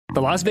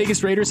The Las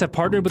Vegas Raiders have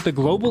partnered with the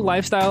global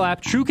lifestyle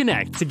app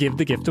TrueConnect to give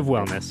the gift of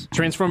wellness.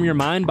 Transform your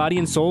mind, body,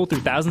 and soul through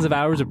thousands of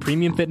hours of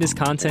premium fitness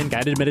content,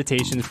 guided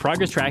meditations,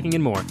 progress tracking,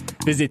 and more.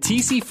 Visit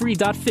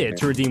tcfree.fit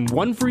to redeem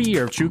 1 free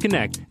year of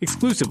TrueConnect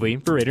exclusively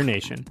for Raider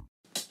Nation.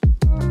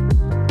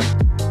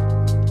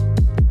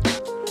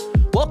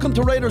 Welcome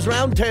to Raiders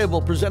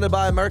Roundtable, presented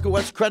by America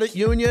West Credit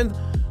Union.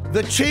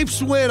 The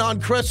Chiefs win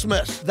on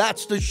Christmas.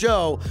 That's the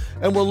show.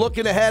 And we're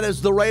looking ahead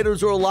as the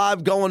Raiders are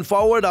alive going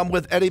forward. I'm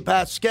with Eddie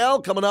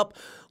Pascal. Coming up,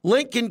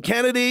 Lincoln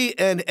Kennedy.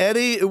 And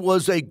Eddie, it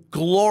was a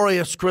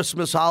glorious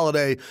Christmas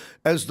holiday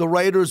as the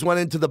Raiders went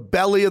into the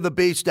belly of the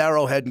beast,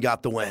 Arrowhead, and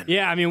got the win.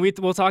 Yeah, I mean,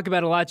 we'll talk about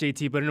it a lot,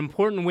 JT, but an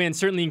important win,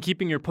 certainly in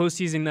keeping your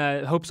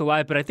postseason hopes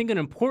alive, but I think an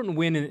important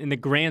win in the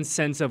grand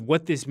sense of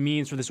what this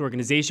means for this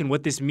organization,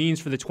 what this means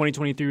for the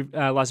 2023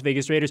 Las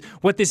Vegas Raiders,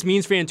 what this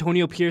means for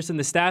Antonio Pierce and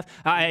the staff.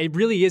 It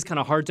really is kind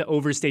of hard to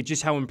overstate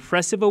just how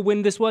impressive a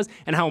win this was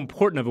and how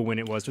important of a win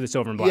it was for the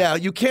Silver and Black. Yeah,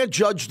 you can't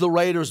judge the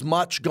Raiders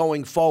much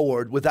going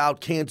forward without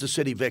Kansas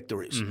City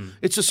victories. Mm-hmm.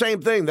 It's the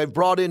same thing. They've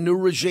brought in new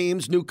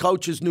regimes, new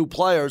coaches, new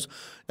players.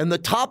 And the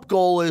top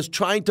goal is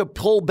trying to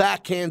pull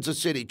back Kansas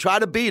City, try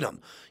to beat them.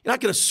 You're not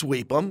going to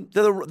sweep them.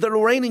 They're the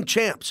reigning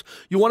champs.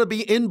 You want to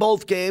be in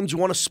both games. You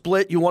want to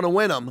split. You want to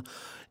win them.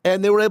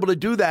 And they were able to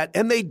do that.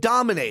 And they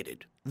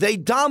dominated. They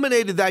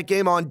dominated that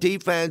game on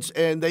defense,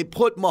 and they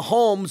put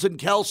Mahomes and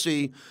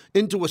Kelsey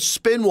into a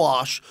spin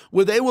wash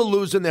where they were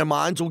losing their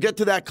minds. We'll get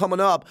to that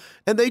coming up.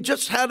 And they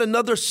just had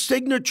another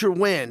signature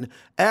win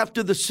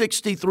after the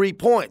 63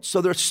 points. So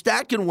they're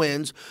stacking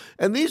wins,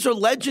 and these are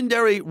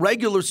legendary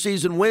regular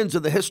season wins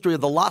in the history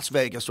of the Las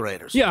Vegas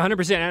Raiders. Yeah,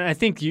 100%. And I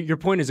think your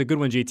point is a good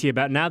one, JT,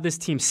 about now this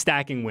team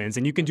stacking wins.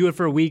 And you can do it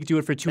for a week, do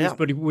it for 2 weeks,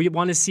 but we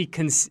want to see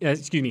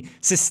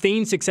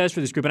sustained success for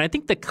this group. And I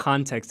think the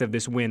context of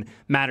this win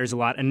matters a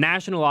lot. A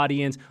national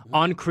audience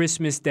on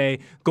Christmas Day,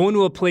 going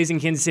to a place in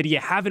Kansas City you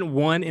haven't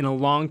won in a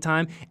long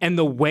time, and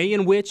the way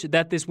in which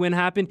that this win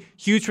happened,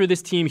 huge for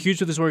this team, huge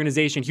for this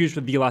organization, huge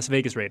for the Las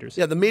Vegas Raiders.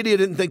 Yeah, the media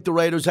didn't think the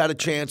Raiders had a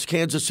chance.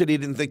 Kansas City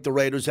didn't think the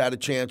Raiders had a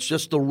chance.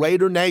 Just the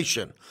Raider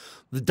Nation,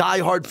 the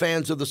diehard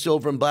fans of the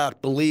Silver and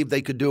Black, believed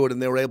they could do it, and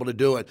they were able to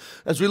do it.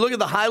 As we look at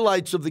the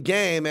highlights of the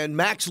game, and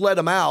Max led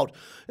them out,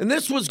 and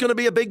this was going to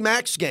be a big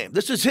Max game.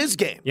 This is his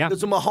game. Yeah.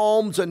 Because of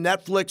Mahomes and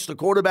Netflix, the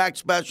quarterback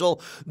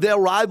special, their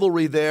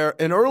rivalry there.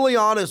 And early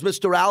on, as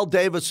Mr. Al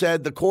Davis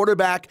said, the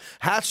quarterback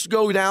has to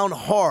go down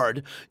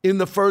hard in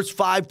the first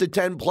 5 to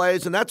 10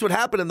 plays, and that's what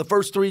happened in the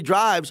first 3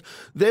 drives.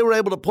 They were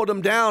able to put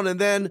him down, and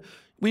then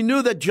we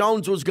knew that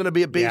Jones was going to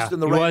be a beast, and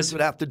the Raiders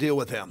would have to deal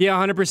with him.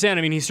 Yeah, 100%.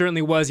 I mean, he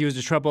certainly was. He was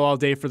a trouble all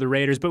day for the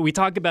Raiders. But we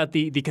talk about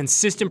the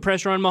consistent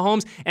pressure on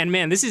Mahomes. And,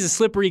 man, this is a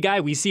slippery guy.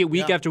 We see it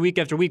week after week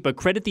after week. But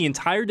credit the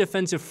entire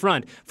defensive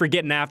front for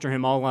getting after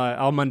him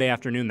all Monday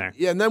afternoon there.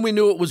 Yeah, and then we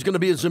knew it was going to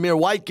be a Zamir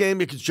White game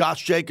because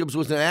Josh Jacobs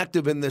was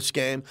inactive in this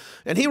game.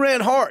 And he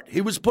ran hard.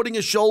 He was putting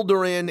his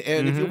shoulder in.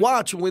 And if you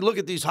watch, when we look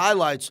at these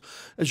highlights,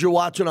 as you're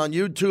watching on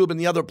YouTube and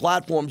the other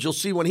platforms, you'll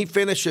see when he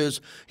finishes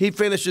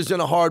in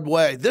a hard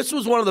way. This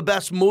was one of the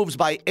best moves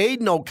by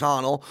Aiden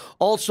O'Connell.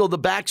 Also the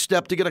back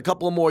step to get a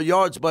couple of more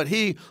yards. But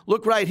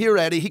look right here,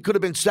 Eddie, he could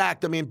have been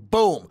sacked. I mean,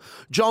 boom.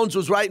 Jones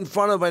was right in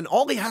front of him, and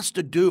all he has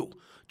to do,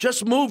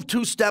 just move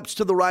 2 steps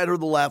to the right or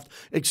the left,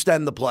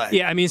 extend the play.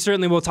 Yeah, I mean,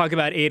 certainly we'll talk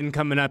about Aiden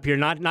coming up here.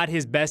 Not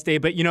his best day,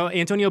 but,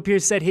 Antonio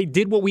Pierce said, hey,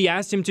 did what we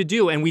asked him to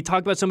do. And we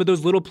talked about some of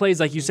those little plays,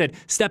 like you said,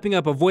 stepping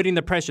up, avoiding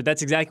the pressure.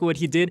 That's exactly what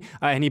he did,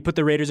 and he put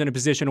the Raiders in a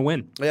position to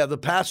win. Yeah, the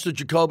pass to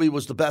Jacoby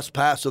was the best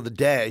pass of the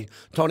day.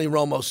 Tony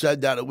Romo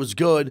said that. It was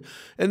good.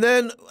 And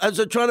then as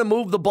they're trying to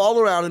move the ball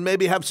around and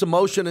maybe have some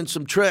motion and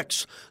some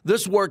tricks,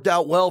 this worked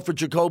out well for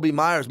Jacoby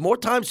Myers. More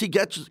times he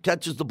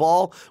catches the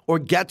ball or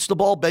gets the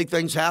ball, big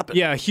things happen.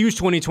 Yeah, a huge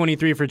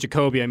 2023 for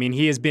Jacoby. I mean,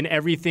 he has been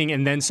everything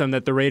and then some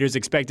that the Raiders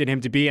expected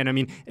him to be. And I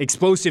mean,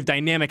 explosive,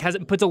 dynamic,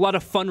 puts a lot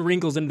of fun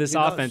wrinkles into this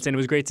offense, and it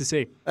was great to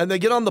see. And they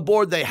get on the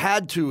board. They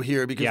had to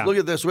here because look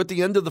at this. We're at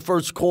the end of the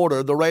first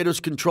quarter. The Raiders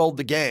controlled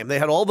the game. They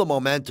had all the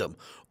momentum.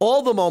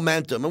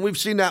 And we've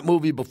seen that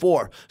movie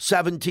before.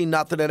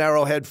 17-0 at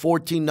Arrowhead,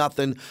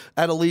 14-0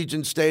 at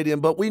Allegiant Stadium.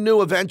 But we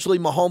knew eventually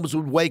Mahomes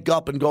would wake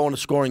up and go on a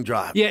scoring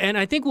drive. Yeah, and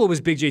I think what was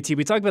big, JT,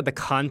 we talked about the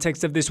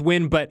context of this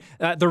win, but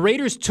the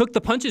Raiders took the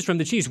punches from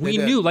the Chiefs. We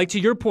knew, like to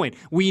your point,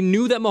 we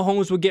knew that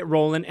Mahomes would get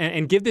rolling,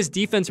 and give this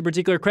defense in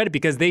particular credit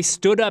because they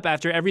stood up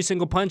after every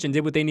single punch and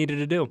did what they needed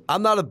to do.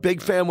 I'm not a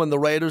big fan when the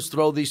Raiders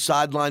throw these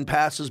sideline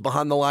passes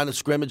behind the line of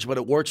scrimmage, but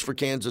it works for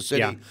Kansas City.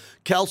 Yeah.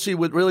 Kelsey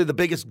with really the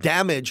biggest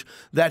damage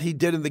that he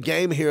did in the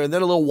game here, and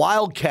then a little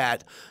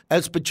wildcat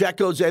as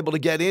Pacheco's able to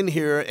get in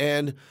here.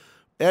 And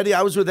Eddie,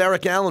 I was with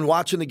Eric Allen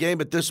watching the game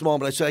at this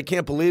moment. I said, I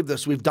can't believe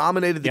this. We've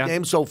dominated the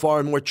game so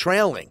far, and we're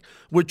trailing.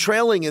 We're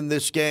trailing in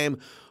this game.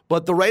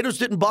 But the Raiders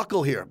didn't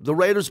buckle here. The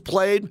Raiders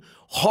played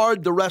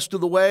hard the rest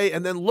of the way.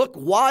 And then look,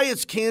 why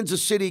is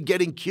Kansas City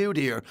getting cute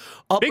here?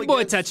 Big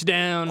boy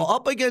touchdown.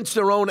 Up against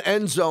their own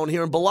end zone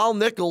here. And Bilal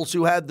Nichols,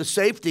 who had the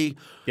safety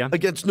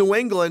against New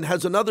England,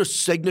 has another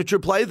signature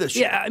play this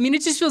year. Yeah, I mean,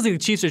 it just feels like the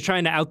Chiefs are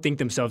trying to outthink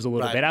themselves a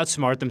little bit,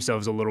 outsmart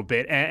themselves a little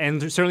bit.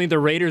 And certainly the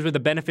Raiders were the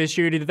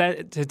beneficiary to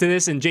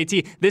this. And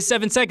JT, this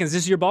 7 seconds,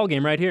 this is your ball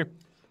game right here.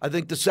 I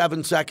think the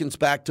 7 seconds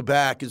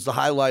back-to-back is the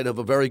highlight of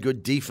a very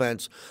good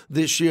defense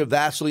this year,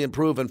 vastly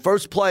improved. And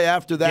first play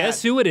after that.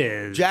 Guess who it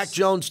is? Jack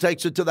Jones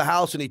takes it to the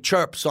house, and he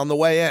chirps on the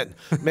way in.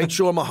 Make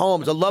sure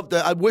Mahomes,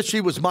 I wish he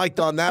was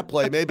mic'd on that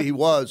play. Maybe he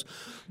was.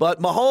 But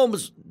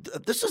Mahomes,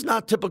 this is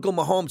not typical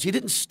Mahomes. He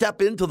didn't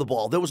step into the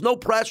ball. There was no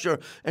pressure,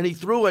 and he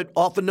threw it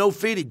off of no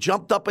feet. He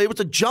jumped up. It was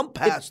a jump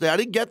pass there. I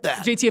didn't get that.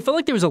 JT, I felt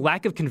like there was a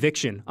lack of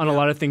conviction on a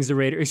lot of things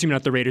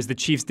the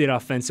Chiefs did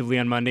offensively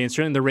on Monday, and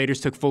certainly the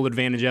Raiders took full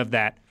advantage of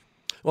that.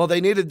 Well,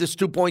 they needed this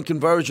 2-point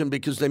conversion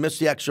because they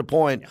missed the extra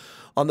point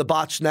on the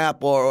botch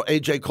snap or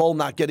A.J. Cole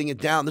not getting it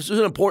down. This is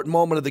an important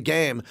moment of the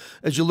game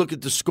as you look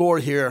at the score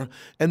here.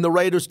 And the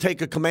Raiders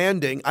take a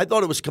commanding, I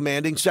thought it was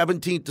commanding,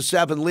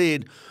 17-7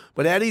 lead.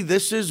 But, Eddie,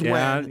 this is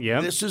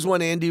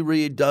when Andy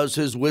Reid does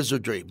his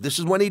wizardry. This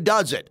is when he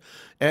does it.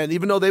 And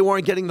even though they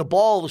weren't getting the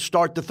ball to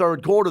start the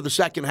third quarter, the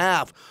second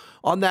half,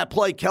 on that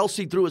play,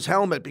 Kelsey threw his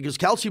helmet because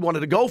Kelsey wanted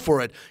to go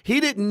for it.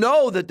 He didn't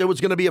know that there was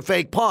going to be a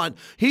fake punt.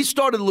 He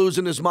started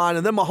losing his mind,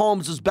 and then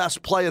Mahomes'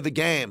 best play of the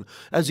game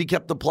as he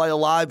kept the play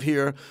alive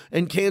here.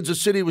 And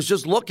Kansas City was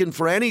just looking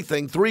for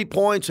anything, 3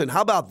 points. And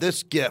how about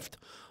this gift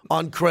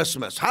on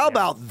Christmas? How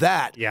about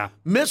that? Yeah.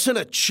 Missing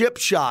a chip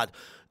shot.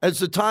 As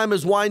the time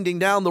is winding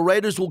down, the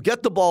Raiders will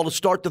get the ball to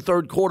start the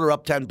third quarter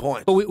up 10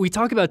 points. But we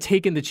talk about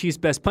taking the Chiefs'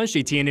 best punch,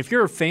 JT, and if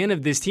you're a fan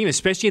of this team,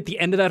 especially at the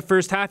end of that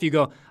first half, you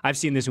go, I've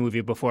seen this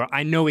movie before.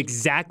 I know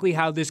exactly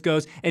how this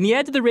goes. And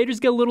yeah, did the Raiders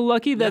get a little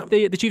lucky that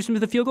the Chiefs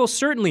missed the field goal?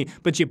 Certainly,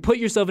 but you put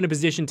yourself in a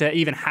position to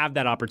even have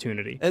that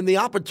opportunity. And the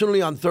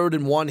opportunity on 3rd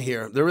and 1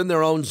 here, they're in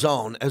their own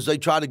zone as they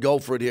try to go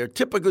for it here.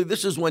 Typically,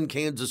 this is when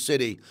Kansas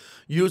City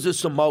uses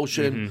some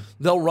motion.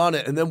 They'll run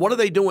it. And then what are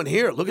they doing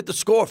here? Look at the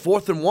score,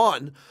 4th and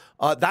 1.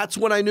 That's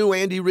when I knew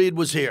Andy Reid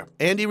was here.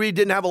 Andy Reid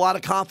didn't have a lot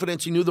of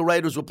confidence. He knew the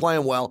Raiders were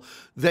playing well.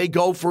 They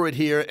go for it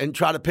here and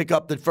try to pick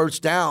up the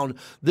first down.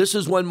 This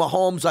is when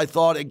Mahomes, I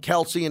thought, and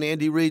Kelsey and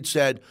Andy Reid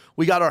said,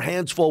 we got our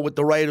hands full with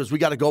the Raiders. We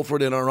got to go for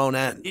it in our own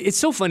end. It's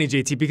so funny,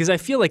 JT, because I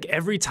feel like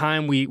every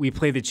time we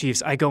play the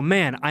Chiefs, I go,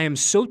 man, I am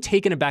so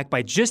taken aback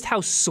by just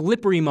how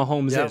slippery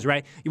Mahomes is,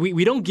 right?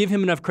 We don't give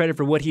him enough credit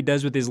for what he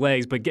does with his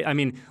legs, but, I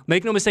mean,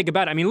 make no mistake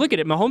about it. I mean, look at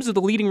it. Mahomes is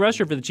the leading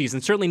rusher for the Chiefs,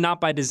 and certainly not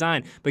by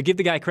design, but give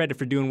the guy credit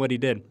for doing what he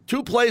did.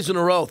 2 plays in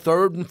a row,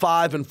 3rd and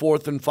 5 and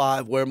 4th and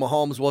 5, where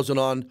Mahomes wasn't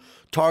on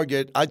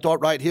target. I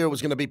thought right here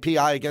was going to be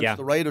PI against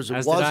the Raiders.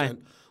 It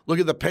wasn't. Look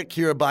at the pick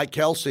here by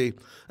Kelsey.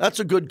 That's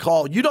a good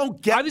call. You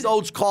don't get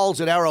those calls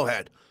at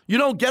Arrowhead. You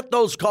don't get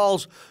those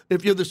calls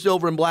if you're the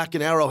silver and black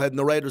in Arrowhead and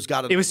the Raiders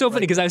got it. It was so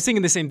funny because I was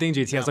thinking the same thing,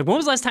 JT. I was like, when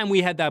was the last time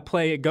we had that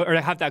play go, or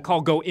have that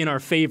call go in our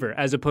favor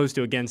as opposed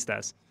to against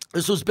us?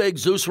 This was big.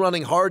 Zeus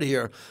running hard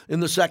here in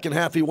the second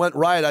half. He went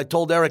right. I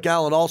told Eric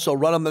Allen also,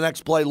 run him the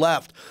next play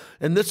left.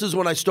 And this is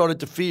when I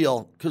started to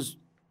feel, because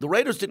the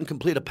Raiders didn't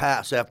complete a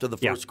pass after the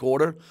first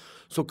quarter.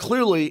 So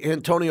clearly,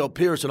 Antonio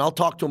Pierce, and I'll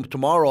talk to him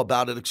tomorrow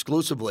about it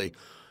exclusively,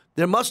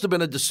 there must have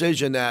been a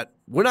decision that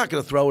we're not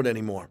going to throw it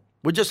anymore.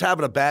 We're just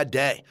having a bad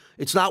day.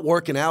 It's not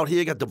working out here.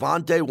 You got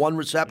Devontae, 1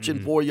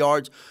 reception, 4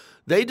 yards.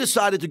 They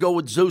decided to go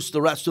with Zeus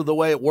the rest of the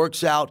way. It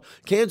works out.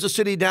 Kansas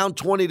City down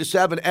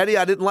 20-7. Eddie,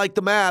 I didn't like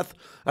the math.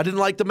 I didn't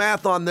like the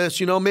math on this.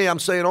 You know me. I'm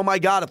saying, oh, my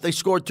God, if they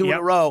score 2 in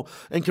a row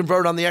and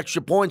convert on the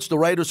extra points, the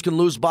Raiders can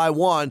lose by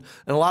 1.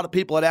 And a lot of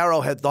people at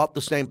Arrowhead thought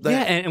the same thing.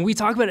 Yeah, and we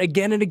talk about it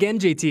again and again,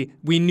 JT.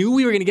 We knew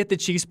we were going to get the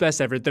Chiefs'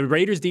 best effort. The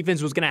Raiders'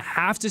 defense was going to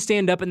have to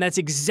stand up, and that's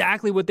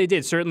exactly what they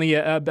did. Certainly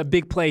a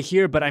big play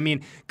here, but, I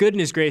mean,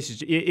 goodness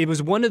gracious, it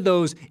was one of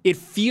those, it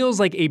feels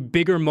like a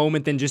bigger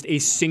moment than just a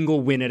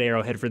single win at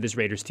Arrowhead for this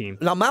Raiders team.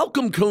 Now,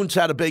 Malcolm Kuntz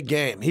had a big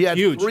game. He had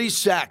 3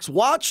 sacks.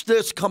 Watch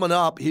this coming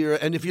up here,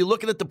 and if you're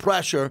looking at the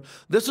pressure,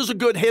 this is a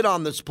good hit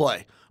on this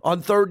play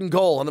on 3rd and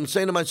goal. And I'm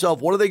saying to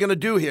myself, what are they going to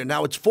do here?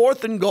 Now it's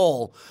 4th and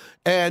goal,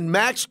 and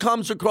Max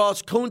comes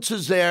across, Kuntz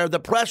is there, the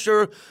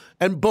pressure,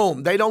 and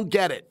boom, they don't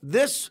get it.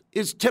 This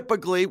is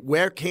typically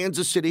where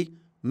Kansas City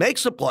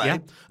makes a play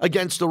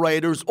against the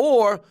Raiders,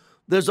 or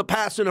there's a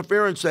pass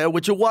interference there,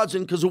 which it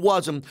wasn't because it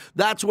wasn't.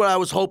 That's where I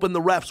was hoping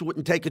the refs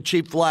wouldn't take a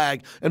cheap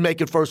flag and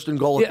make it 1st and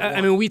goal. Yeah, I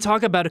mean, we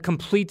talk about a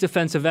complete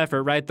defensive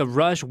effort, right? The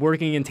rush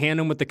working in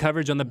tandem with the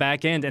coverage on the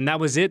back end, and that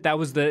was it. That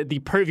was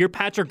your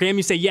Patrick Graham.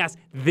 You say, yes,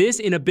 this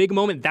in a big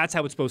moment, that's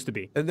how it's supposed to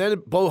be. And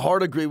then Bo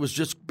Hardigree was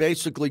just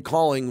basically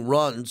calling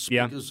runs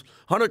because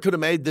Hunter could have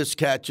made this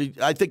catch.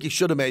 I think he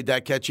should have made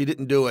that catch. He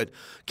didn't do it.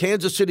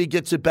 Kansas City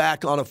gets it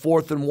back on a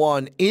 4th and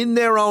 1 in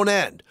their own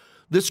end.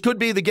 This could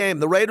be the game.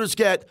 The Raiders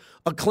get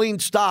a clean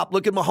stop.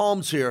 Look at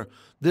Mahomes here.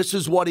 This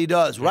is what he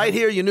does. Right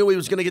here, you knew he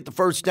was going to get the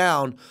first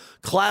down.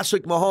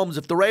 Classic Mahomes.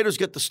 If the Raiders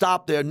get the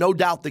stop there, no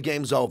doubt the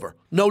game's over.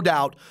 no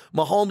doubt.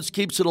 Mahomes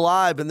keeps it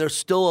alive, and they're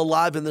still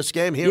alive in this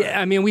game here. Yeah,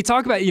 I mean, we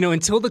talk about,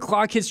 until the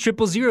clock hits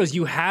triple zeros,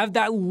 you have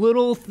that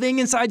little thing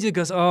inside you that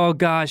goes, oh,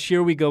 gosh,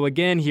 here we go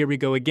again.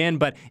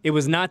 But it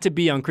was not to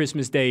be on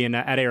Christmas Day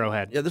at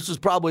Arrowhead. Yeah, this is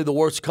probably the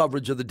worst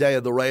coverage of the day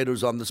of the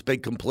Raiders on this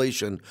big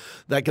completion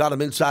that got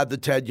him inside the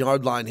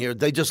 10-yard line here.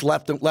 They just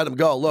let him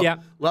go. Look,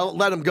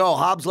 let him go.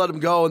 Hobbs let him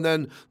go, and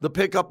then the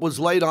pickup was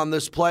late on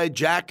this play.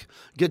 Jack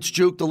gets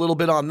juked a little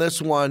bit on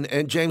this one,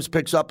 and James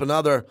picks up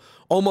another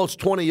almost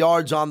 20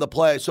 yards on the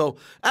play. So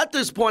at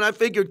this point, I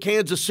figured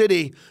Kansas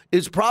City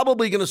is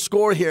probably going to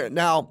score here.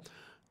 Now,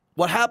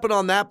 what happened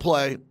on that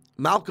play,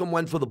 Malcolm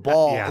went for the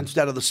ball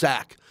instead of the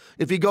sack.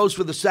 If he goes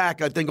for the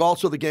sack, I think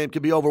also the game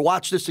could be over.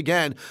 Watch this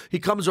again. He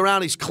comes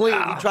around, he's clean.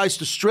 He tries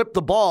to strip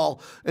the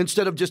ball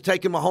instead of just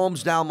taking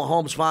Mahomes down.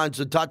 Mahomes finds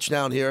a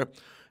touchdown here.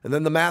 And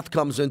then the math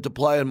comes into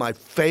play, and my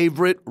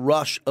favorite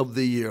rush of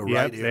the year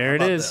right here. There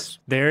it is.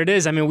 There it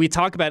is. I mean, we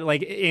talk about it,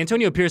 like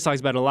Antonio Pierce talks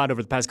about it a lot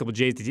over the past couple of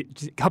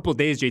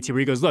days, JT, where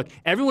he goes, look,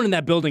 everyone in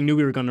that building knew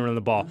we were going to run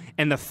the ball.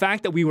 And the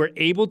fact that we were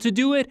able to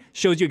do it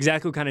shows you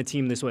exactly what kind of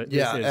team this is.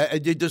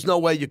 There's no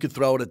way you could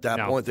throw it at that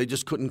point. They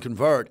just couldn't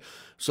convert.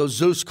 So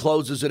Zeus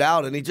closes it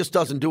out, and he just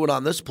doesn't do it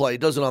on this play. He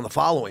does it on the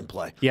following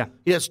play. Yeah.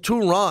 He has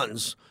 2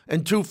 runs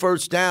and 2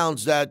 first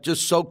downs that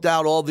just soaked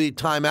out all the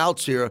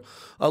timeouts here.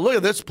 Look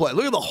at this play.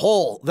 Look at the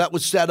hole that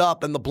was set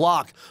up and the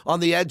block on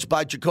the edge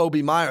by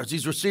Jacoby Myers.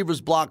 These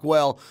receivers block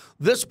well.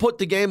 This put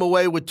the game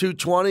away with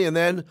 2:20, and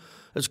then,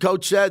 as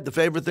Coach said, the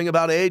favorite thing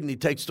about Aiden, he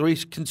takes 3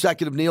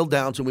 consecutive kneel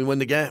downs and we win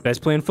the game.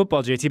 Best play in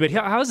football, JT. But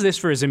how's this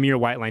for Zamir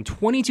Whiteline?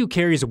 22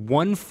 carries,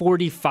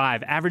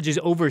 145, averages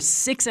over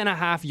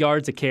 6.5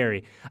 yards a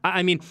carry.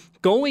 I mean,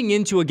 going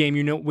into a game,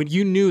 when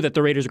you knew that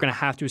the Raiders were going to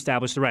have to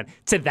establish the run.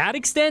 To that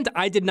extent,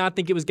 I did not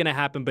think it was going to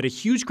happen, but a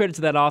huge credit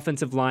to that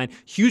offensive line,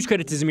 huge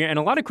credit to Zamir, and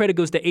a lot of credit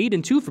goes to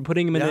Aiden, too, for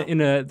putting him in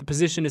a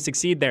position to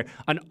succeed there.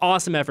 An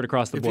awesome effort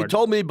across the board. If you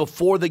told me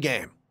before the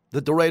game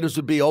that the Raiders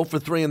would be 0 for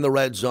 3 in the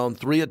red zone,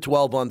 3 of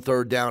 12 on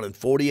third down, and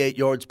 48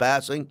 yards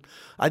passing,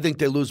 I think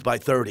they lose by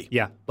 30.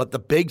 Yeah. But the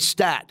big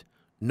stat,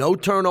 no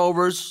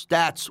turnovers,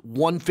 stats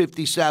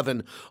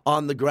 157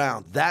 on the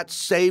ground. That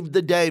saved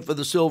the day for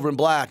the Silver and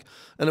Black.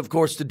 And, of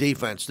course, the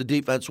defense. The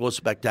defense was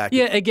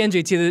spectacular. Yeah, again,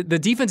 JT, the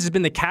defense has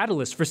been the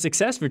catalyst for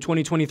success for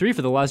 2023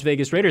 for the Las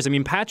Vegas Raiders. I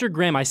mean, Patrick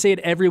Graham, I say it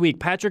every week,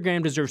 Patrick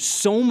Graham deserves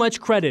so much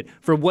credit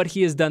for what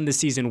he has done this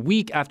season,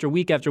 week after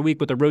week after week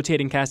with a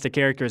rotating cast of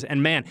characters.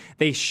 And, man,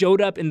 they showed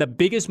up in the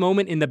biggest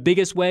moment, in the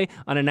biggest way,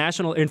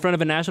 in front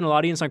of a national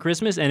audience on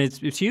Christmas, and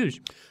it's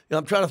huge.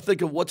 I'm trying to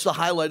think of what's the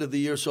highlight of the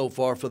year so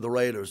far for the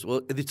Raiders.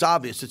 Well, it's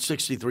obvious. It's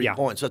 63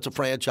 points. That's a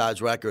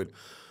franchise record.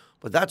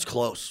 But that's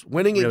close.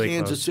 Winning in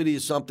Kansas City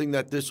is something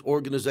that this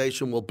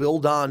organization will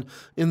build on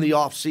in the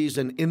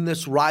offseason in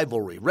this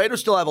rivalry.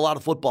 Raiders still have a lot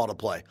of football to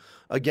play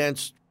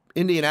against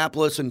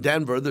Indianapolis and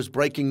Denver. There's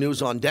breaking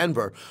news on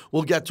Denver.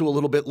 We'll get to a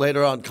little bit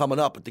later on coming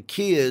up. But the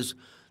key is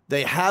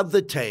they have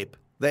the tape,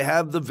 they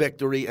have the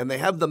victory, and they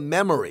have the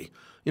memory.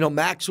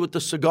 Max with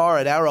the cigar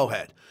at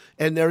Arrowhead,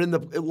 and they're in the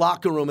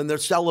locker room and they're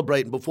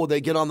celebrating before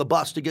they get on the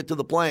bus to get to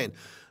the plane.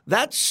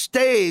 That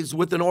stays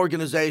with an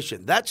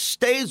organization. That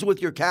stays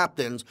with your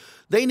captains.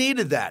 They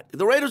needed that.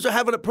 The Raiders are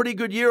having a pretty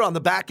good year on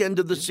the back end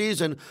of the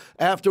season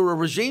after a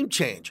regime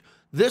change.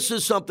 This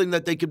is something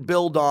that they could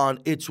build on.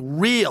 It's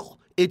real.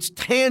 It's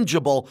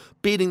tangible,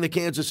 beating the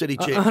Kansas City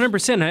Chiefs.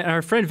 100%.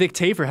 Our friend Vic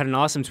Tafer had an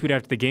awesome tweet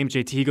after the game,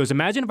 JT. He goes,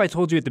 imagine if I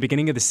told you at the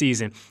beginning of the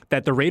season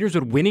that the Raiders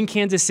would win in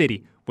Kansas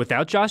City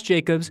without Josh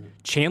Jacobs,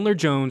 Chandler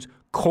Jones,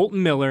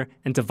 Colton Miller,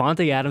 and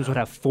Devontae Adams would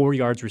have 4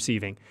 yards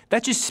receiving.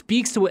 That just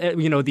speaks to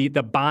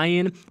the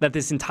buy-in that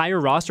this entire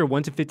roster,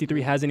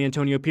 1-53, has in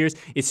Antonio Pierce.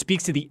 It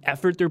speaks to the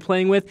effort they're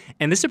playing with,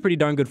 and this is a pretty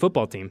darn good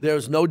football team.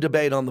 There's no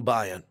debate on the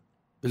buy-in.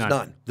 There's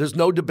none. There's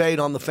no debate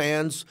on the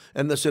fans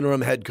and this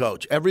interim head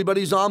coach.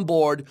 Everybody's on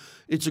board.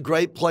 It's a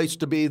great place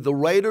to be. The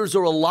Raiders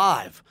are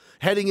alive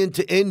heading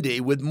into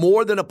Indy with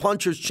more than a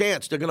puncher's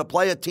chance. They're going to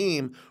play a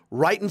team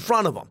right in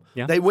front of them.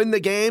 Yeah. They win the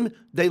game,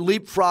 they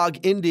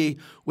leapfrog Indy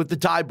with the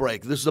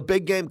tiebreak. This is a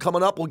big game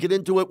coming up. We'll get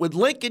into it with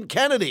Lincoln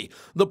Kennedy,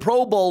 the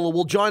Pro Bowler,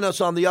 will join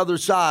us on the other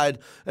side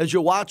as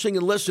you're watching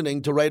and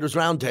listening to Raiders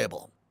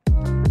Roundtable.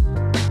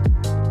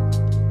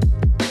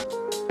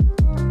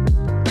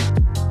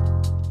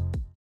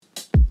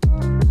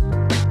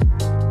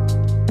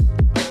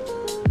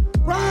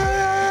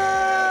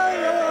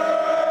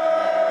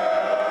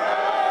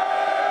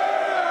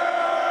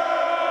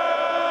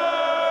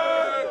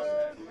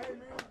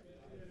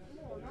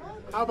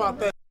 How about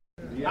that?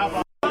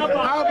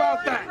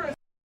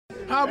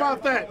 How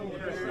about that?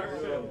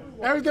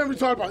 Everything we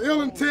talk about,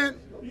 ill intent,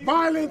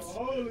 violence,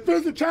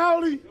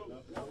 physicality,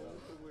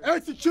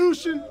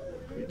 execution,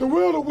 the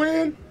will to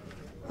win.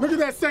 Look at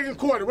that second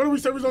quarter. What did we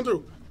say we was going to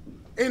do?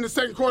 In the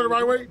second quarter,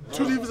 right away,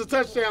 2 defensive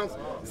touchdowns,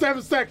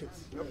 7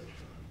 seconds.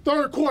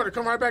 Third quarter,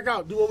 come right back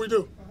out, do what we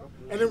do.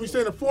 And then we say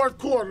in the fourth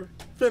quarter,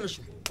 finish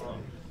them.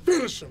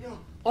 Finish them.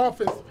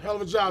 Offense, hell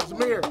of a job.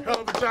 Zamir,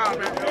 hell of a job,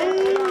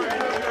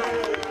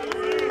 man.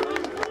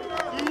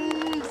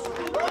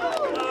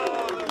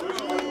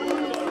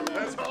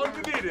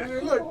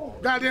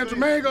 Goddamn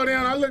Jermaine go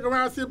down. I look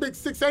around, see a big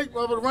 6'8"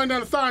 motherfucker run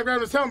down the side,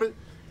 grab his helmet.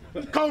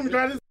 Colton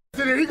got his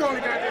in there. He going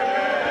to goddamn.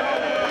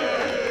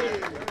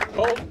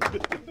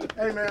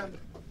 Hey, man.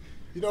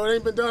 You know, it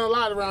ain't been done a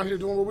lot around here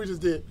doing what we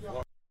just did.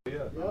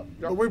 Yeah.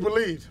 But we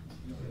believed.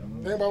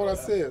 Think about what I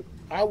said.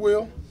 I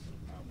will.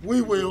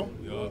 We will.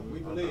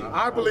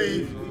 I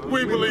believe.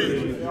 We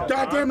believe.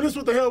 Goddamn it, this is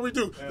what the hell we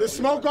do. Let's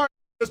smoke our,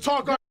 let's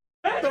talk our,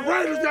 the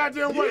Raiders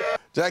goddamn way.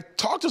 Jack,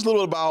 talk to us a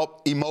little bit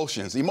about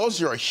emotions.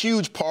 Emotions are a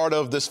huge part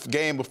of this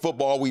game of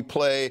football we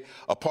play,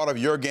 a part of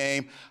your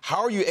game.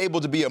 How are you able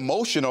to be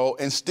emotional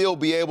and still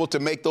be able to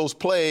make those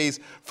plays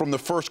from the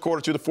first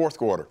quarter to the fourth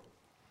quarter?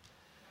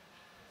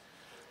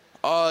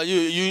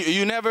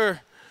 You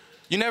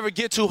never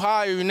get too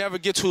high or you never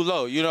get too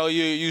low. You know,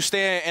 you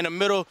stay in the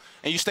middle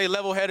and you stay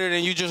level-headed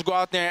and you just go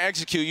out there and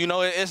execute. You know,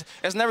 it's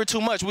never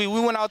too much. We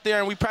went out there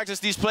and we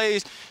practiced these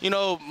plays,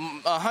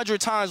 100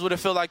 times what it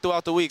felt like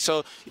throughout the week.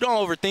 So you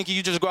don't overthink it.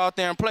 You just go out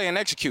there and play and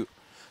execute.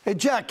 Hey,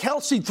 Jack,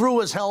 Kelsey threw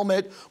his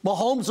helmet.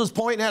 Mahomes was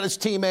pointing at his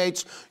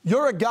teammates.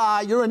 You're a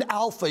guy. You're an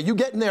alpha. You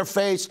get in their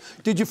face.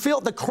 Did you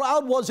feel the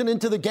crowd wasn't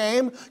into the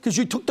game because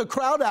you took the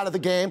crowd out of the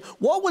game?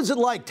 What was it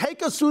like?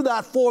 Take us through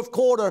that fourth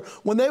quarter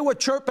when they were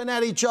chirping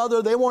at each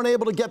other. They weren't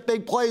able to get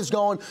big plays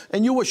going,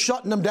 and you were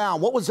shutting them down.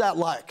 What was that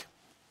like?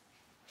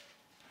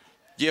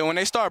 Yeah, when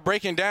they start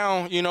breaking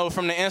down,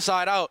 from the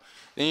inside out,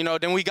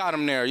 then we got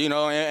them there,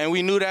 and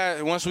we knew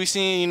that once we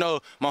seen,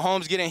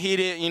 Mahomes getting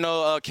heated,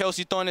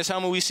 Kelsey throwing his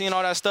helmet, we seen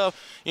all that stuff,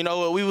 we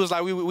was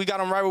like, we got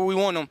them right where we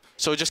want them.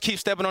 So just keep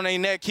stepping on their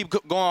neck, keep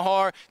going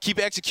hard, keep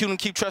executing,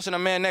 keep trusting the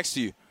man next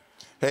to you.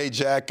 Hey,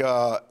 Jack,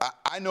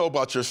 I know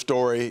about your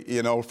story,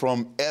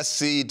 from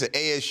SC to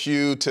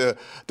ASU to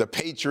the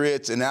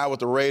Patriots and now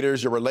with the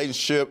Raiders, your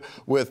relationship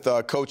with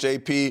Coach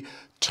AP.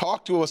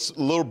 Talk to us a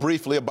little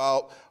briefly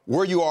about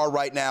where you are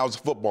right now as a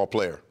football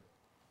player.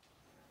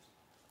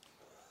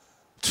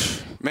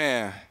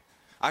 Man,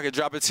 I could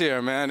drop a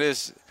tear, man.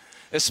 It's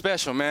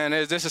special, man.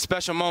 This is a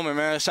special moment,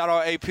 man. Shout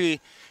out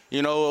AP.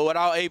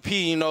 Without AP,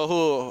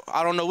 who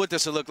I don't know what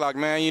this will look like,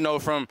 man.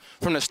 From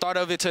the start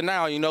of it to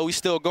now, we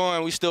still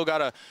going. We still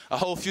got a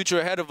whole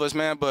future ahead of us,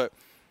 man. But,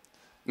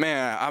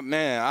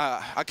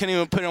 I can't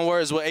even put in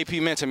words what AP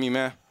meant to me,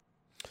 man.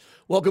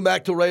 Welcome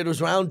back to Raiders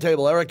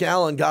Roundtable. Eric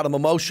Allen got him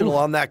emotional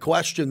on that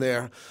question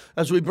there.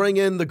 As we bring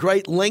in the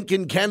great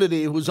Lincoln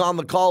Kennedy, who's on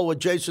the call with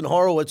Jason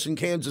Horowitz in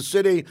Kansas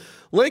City.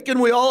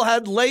 Lincoln, we all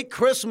had late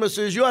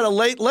Christmases. You had a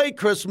late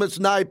Christmas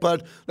night,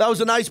 but that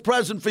was a nice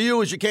present for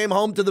you as you came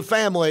home to the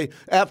family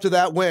after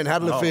that win. How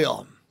did it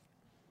feel?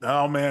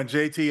 Oh, man,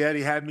 JT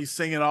Eddie had me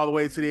singing all the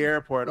way to the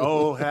airport.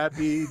 Oh,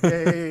 happy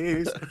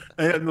days.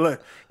 And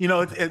look,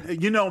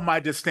 my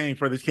disdain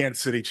for the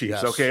Kansas City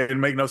Chiefs, yes. Okay?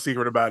 And make no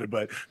secret about it.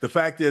 But the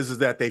fact is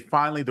that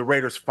the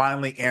Raiders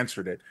finally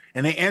answered it.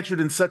 And they answered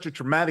in such a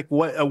dramatic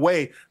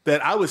way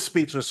that I was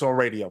speechless on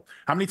radio.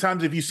 How many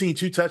times have you seen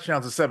 2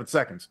 touchdowns in 7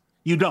 seconds?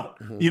 You don't.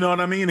 Mm-hmm. You know what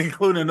I mean?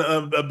 Including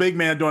a big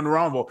man doing the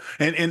rumble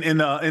and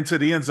into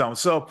the end zone.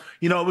 So,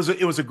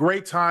 it was a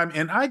great time.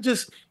 And I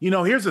just,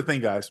 here's the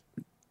thing, guys.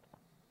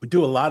 We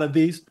do a lot of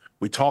these.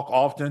 We talk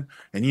often,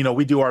 and,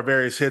 we do our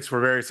various hits for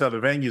various other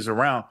venues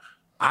around.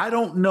 I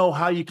don't know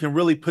how you can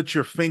really put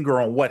your finger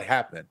on what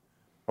happened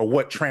or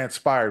what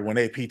transpired when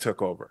AP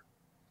took over.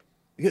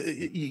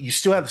 You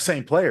still have the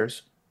same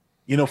players.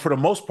 For the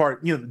most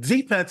part,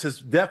 defense has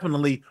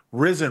definitely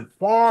risen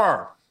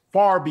far,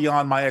 far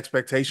beyond my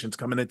expectations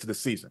coming into the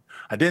season.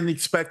 I didn't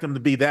expect them to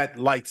be that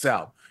lights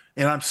out.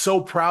 And I'm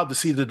so proud to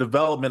see the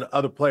development of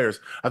other players.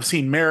 I've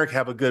seen Merrick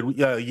have a good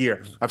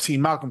year. I've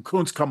seen Malcolm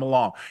Kuntz come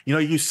along.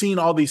 You've seen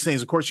all these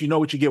things. Of course, you know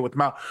what you get with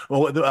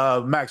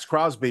Max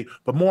Crosby.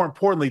 But more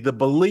importantly, the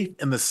belief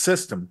in the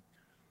system,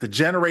 the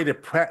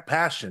generated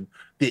passion,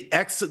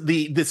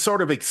 the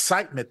sort of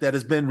excitement that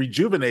has been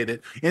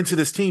rejuvenated into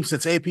this team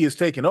since AP has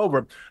taken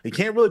over. You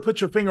can't really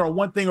put your finger on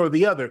one thing or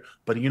the other.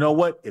 But you know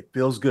what? It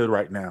feels good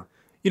right now.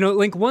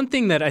 Link, one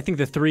thing that I think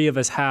the three of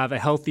us have a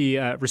healthy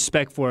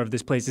respect for of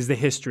this place is the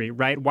history,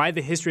 right? Why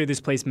the history of this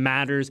place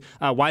matters,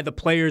 why the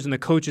players and the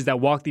coaches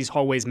that walk these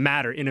hallways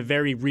matter in a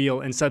very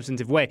real and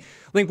substantive way.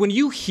 Link, when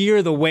you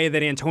hear the way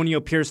that Antonio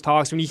Pierce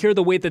talks, when you hear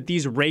the way that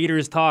these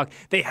Raiders talk,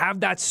 they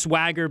have that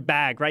swagger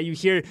bag, right? You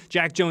hear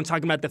Jack Jones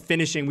talking about the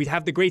finishing. We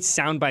have the great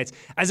sound bites.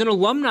 As an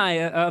alumni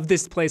of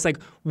this place,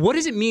 what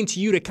does it mean to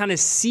you to kind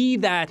of see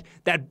that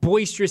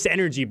boisterous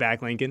energy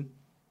back, Lincoln?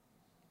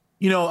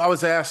 I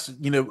was asked,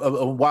 a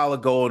while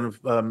ago on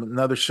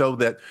another show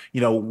that,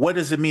 what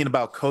does it mean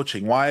about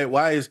coaching? Why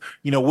is,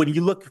 when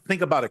you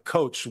think about a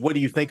coach, what do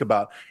you think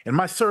about? And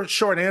my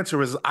short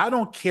answer is I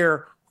don't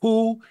care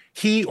who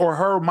he or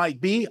her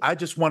might be. I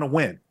just want to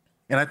win.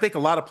 And I think a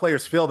lot of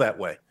players feel that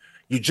way.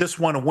 You just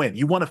want to win.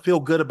 You want to feel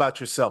good about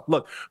yourself.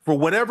 Look, for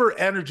whatever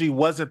energy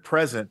wasn't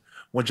present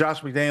when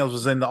Josh McDaniels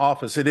was in the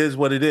office, it is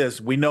what it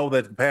is. We know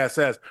that the past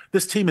says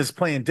this team is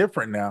playing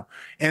different now.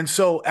 And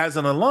so as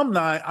an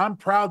alumni, I'm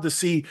proud to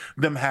see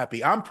them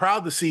happy. I'm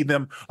proud to see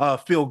them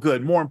feel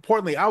good. More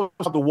importantly, I was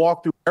able to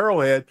walk through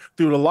Arrowhead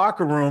through the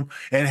locker room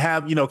and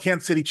have,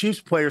 Kansas City Chiefs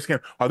players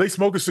are they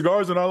smoking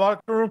cigars in our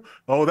locker room?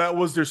 Oh, that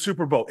was their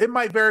Super Bowl. It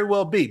might very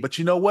well be, but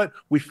you know what?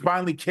 We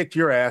finally kicked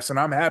your ass, and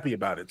I'm happy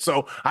about it.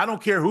 So I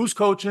don't care who's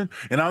coaching,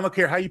 and I don't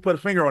care how you put a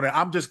finger on it.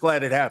 I'm just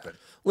glad it happened.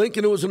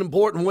 Lincoln, it was an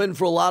important win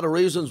for a lot of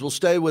reasons. We'll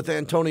stay with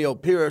Antonio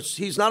Pierce.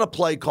 He's not a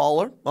play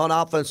caller on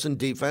offense and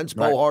defense.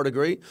 Bo Hart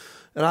agree.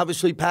 And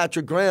obviously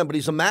Patrick Graham, but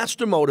he's a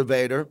master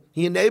motivator.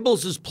 He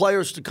enables his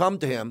players to come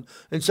to him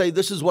and say,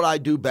 this is what I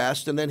do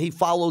best. And then he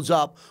follows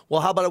up,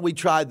 well, how about we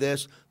try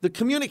this? The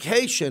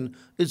communication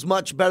is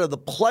much better. The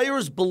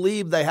players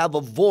believe they have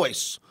a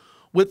voice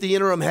with the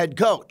interim head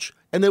coach,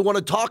 and they want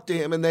to talk to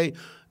him, and they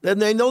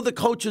know the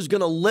coach is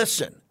going to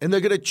listen, and they're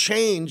going to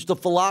change the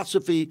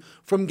philosophy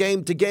from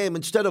game to game.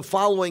 Instead of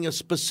following a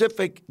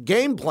specific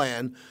game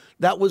plan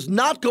that was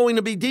not going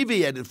to be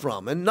deviated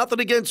from. And nothing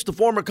against the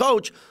former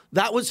coach.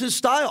 That was his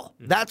style.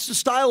 That's the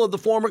style of the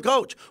former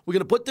coach. We're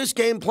going to put this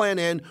game plan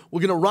in, we're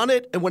going to run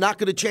it, and we're not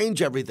going to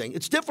change everything.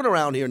 It's different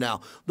around here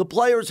now. The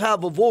players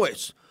have a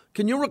voice.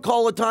 Can you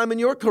recall a time in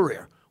your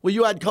career where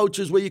you had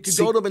coaches where you could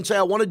go to them and say,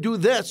 I want to do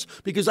this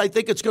because I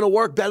think it's going to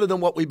work better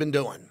than what we've been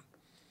doing?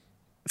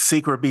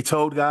 Secret be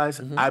told, guys,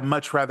 I'd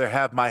much rather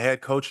have my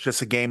head coach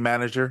just a game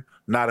manager,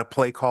 not a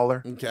play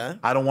caller. Okay.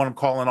 I don't want him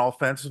calling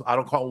offenses. I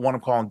don't want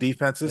him calling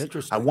defenses.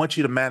 Interesting. I want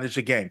you to manage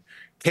the game.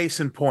 Case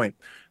in point,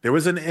 there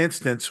was an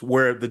instance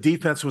where the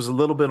defense was a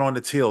little bit on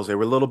its heels. There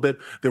was a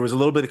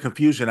little bit of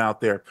confusion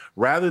out there.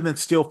 Rather than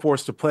still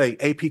forced to play,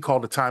 AP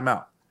called a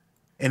timeout.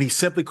 And he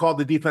simply called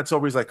the defense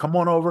over. He's like, come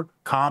on over,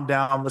 calm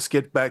down, let's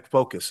get back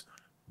focused.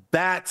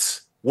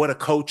 That's what a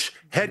coach,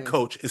 head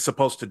coach, is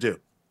supposed to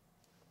do.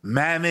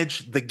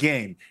 Manage the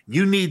game.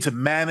 You need to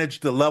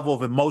manage the level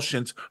of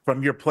emotions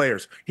from your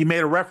players. He made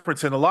a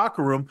reference in the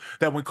locker room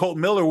that when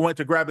Colton Miller went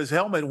to grab his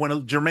helmet, when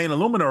Jermaine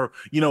Illuminor,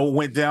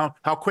 went down,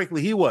 how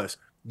quickly he was.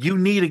 You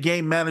need a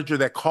game manager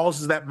that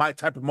causes that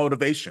type of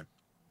motivation,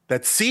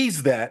 that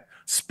sees that,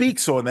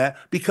 speaks on that,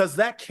 because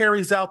that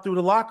carries out through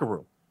the locker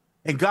room.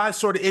 And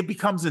guys, it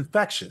becomes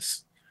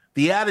infectious.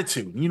 The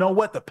attitude,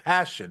 the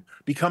passion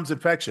becomes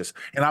infectious.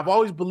 And I've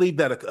always believed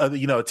that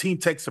a team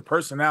takes the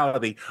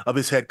personality of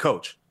his head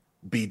coach.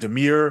 Be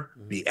demure,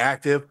 be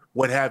active,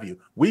 what have you.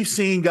 We've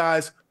seen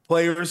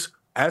players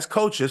as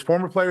coaches,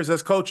 former players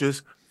as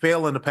coaches,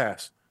 fail in the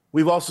past.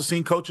 We've also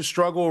seen coaches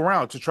struggle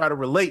around to try to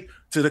relate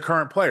to the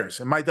current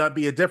players. It might not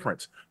be a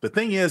difference. The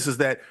thing is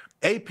that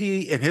AP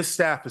and his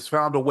staff has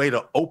found a way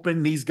to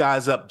open these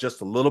guys up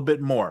just a little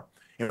bit more.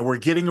 And we're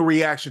getting a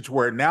reaction to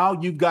where now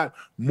you've got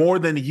more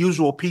than the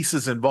usual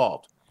pieces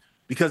involved.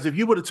 Because if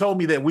you would have told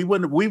me that we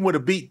would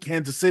have beat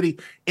Kansas City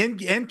in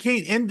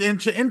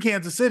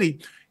Kansas City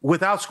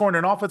without scoring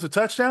an offensive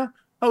touchdown,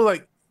 I was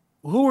like,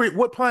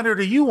 what planet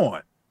are you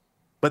on?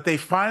 But they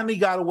finally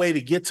got a way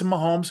to get to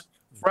Mahomes,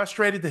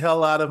 frustrated the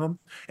hell out of him.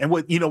 And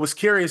what was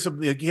curious,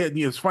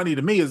 it's funny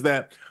to me, is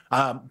that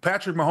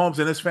Patrick Mahomes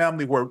and his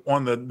family were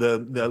on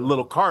the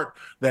little cart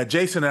that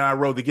Jason and I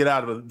rode to get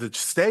out of the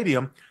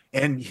stadium,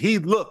 and he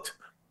looked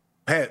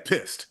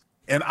pissed.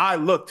 And I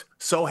looked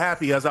so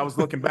happy as I was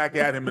looking back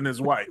at him and his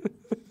wife.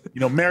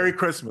 Merry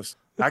Christmas.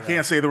 I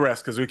can't say the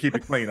rest because we keep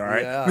it clean, all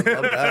right? Yeah, I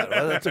love that.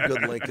 Well, that's a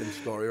good Lincoln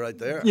story right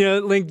there.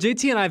 Link,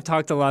 JT and I have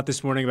talked a lot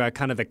this morning about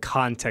kind of the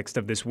context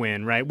of this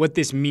win, right? What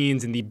this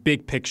means in the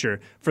big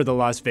picture for the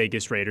Las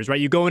Vegas Raiders, right?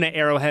 You go into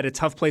Arrowhead, a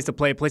tough place to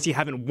play, a place you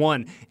haven't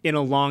won in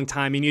a long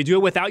time, and you do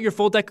it without your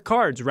full deck of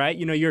cards, right?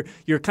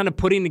 You're kind of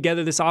putting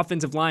together this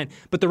offensive line,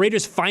 but the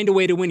Raiders find a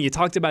way to win. You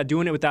talked about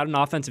doing it without an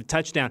offensive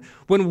touchdown.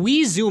 When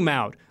we zoom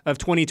out of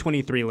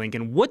 2023,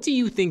 Lincoln, what do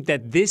you think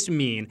that this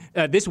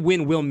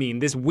win will mean?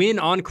 This win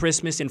on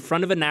Christmas in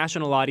front of a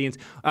national audience,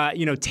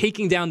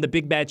 taking down the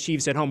big bad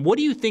Chiefs at home. What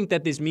do you think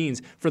that this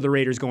means for the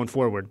Raiders going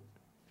forward?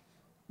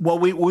 Well,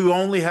 we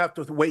only have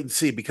to wait and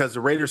see, because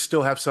the Raiders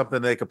still have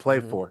something they could play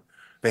for.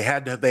 They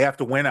have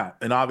to win out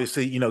and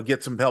obviously,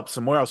 get some help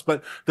somewhere else.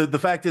 But the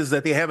fact is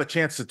that they have a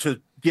chance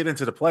to get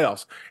into the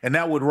playoffs, and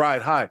that would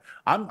ride high.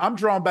 I'm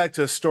drawn back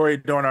to a story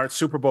during our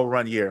Super Bowl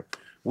run year.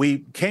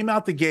 We came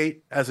out the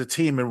gate as a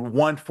team and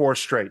won 4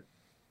 straight,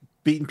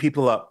 beating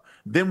people up.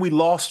 Then we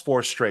lost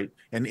 4 straight.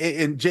 And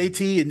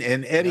JT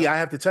and Eddie, I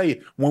have to tell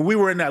you, when we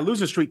were in that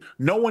losing streak,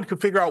 no one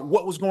could figure out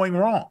what was going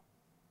wrong.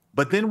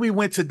 But then we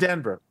went to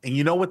Denver. And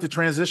you know what the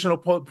transitional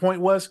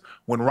point was?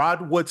 When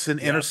Rod Woodson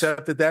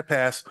intercepted that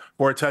pass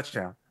for a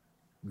touchdown.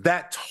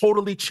 That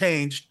totally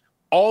changed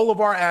all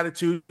of our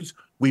attitudes.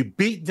 We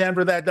beat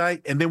Denver that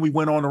night, and then we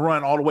went on a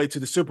run all the way to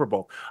the Super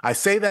Bowl. I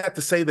say that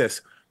to say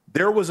this.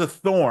 There was a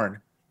thorn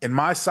in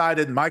my side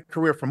in my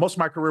career, for most of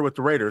my career with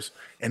the Raiders,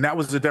 and that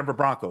was the Denver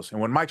Broncos. And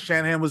when Mike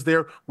Shanahan was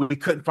there, we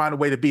couldn't find a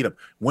way to beat him.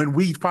 When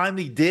we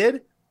finally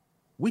did,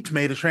 we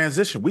made a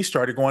transition. We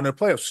started going to the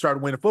playoffs,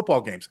 started winning football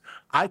games.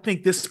 I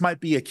think this might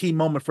be a key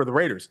moment for the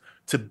Raiders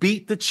to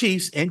beat the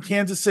Chiefs in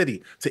Kansas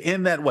City, to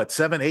end that,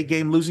 7-8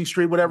 game losing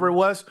streak, whatever it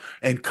was,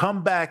 and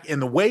come back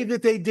in the way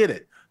that they did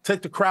it,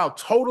 take the crowd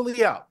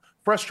totally out,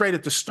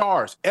 frustrated the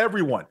stars,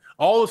 everyone,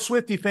 all the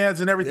Swiftie fans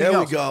and everything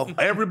else. There we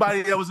go.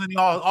 Everybody that was in the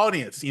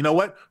audience, you know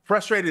what?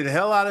 Frustrated the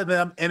hell out of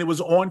them, and it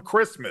was on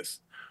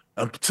Christmas.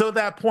 Until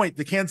that point,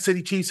 the Kansas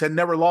City Chiefs had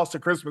never lost a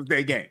Christmas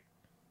Day game.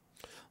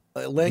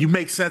 You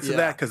make sense of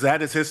that because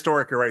that is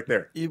historic right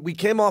there. We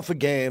came off a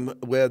game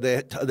where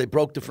they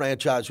broke the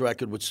franchise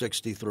record with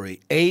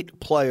 63. 8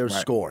 players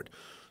scored.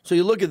 So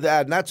you look at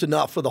that, and that's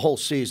enough for the whole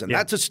season. Yeah.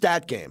 That's a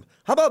stat game.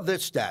 How about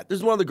this stat? This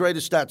is one of the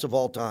greatest stats of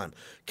all time.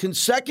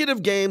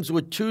 Consecutive games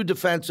with 2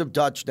 defensive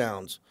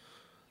touchdowns.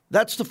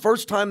 That's the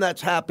first time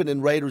that's happened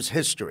in Raiders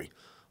history.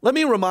 Let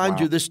me remind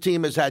you, this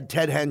team has had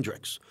Ted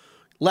Hendricks,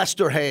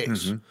 Lester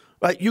Hayes.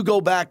 Right? You go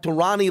back to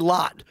Ronnie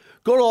Lott.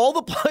 Go to all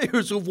the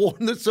players who've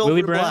worn the silver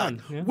and black.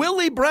 Yeah.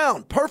 Willie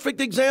Brown,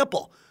 perfect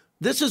example.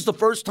 This is the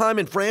first time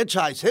in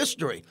franchise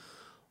history.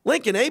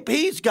 Lincoln,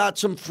 AP's got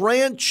some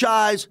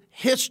franchise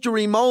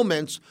history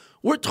moments.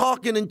 We're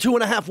talking in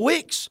 2.5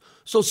 weeks.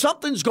 So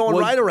something's going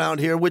right around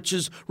here, which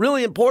is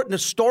really important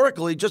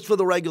historically just for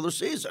the regular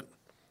season.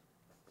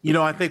 You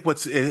know, I think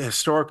what's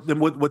historic,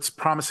 what's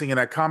promising in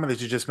that comment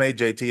that you just made,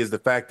 JT, is the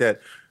fact that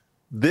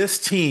this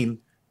team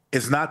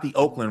is not the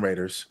Oakland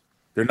Raiders.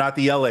 They're not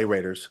the LA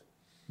Raiders.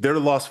 They're the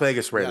Las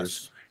Vegas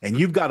Raiders. Yes. And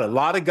you've got a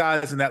lot of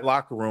guys in that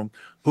locker room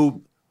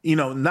who, you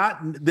know,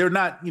 they're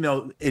not, you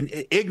know,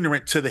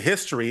 ignorant to the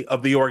history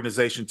of the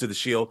organization, to the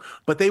Shield,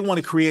 but they want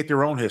to create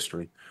their own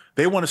history.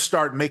 They want to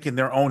start making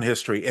their own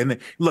history. And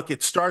look,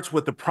 it starts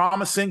with the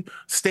promising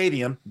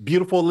stadium,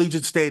 beautiful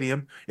Allegiant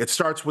Stadium. It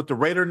starts with the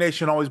Raider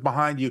Nation always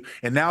behind you.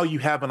 And now you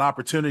have an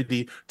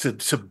opportunity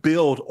to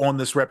build on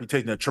this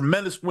reputation. A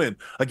tremendous win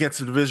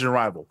against a division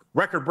rival,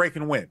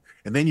 record-breaking win.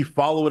 And then you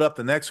follow it up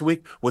the next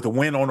week with a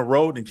win on the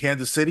road in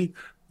Kansas City.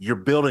 You're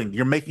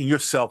making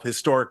yourself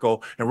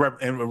historical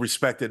and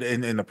respected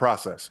in the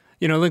process.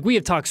 You know, like we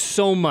have talked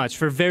so much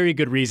for very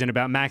good reason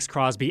about Max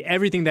Crosby,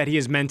 everything that he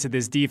has meant to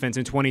this defense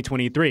in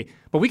 2023.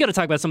 But we got to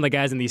talk about some of the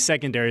guys in the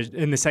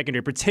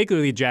secondary,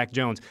 particularly Jack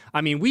Jones.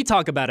 I mean, we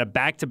talk about a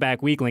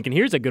back-to-back week, Lincoln.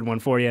 Here's a good one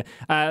for you.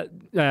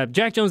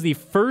 Jack Jones, the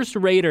first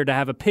Raider to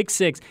have a pick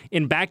six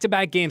in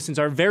back-to-back games since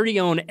our very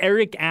own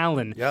Eric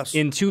Allen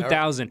in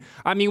 2000. Eric.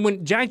 I mean,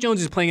 when Jack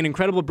Jones is playing an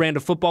incredible brand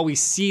of football, we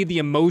see the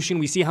emotion,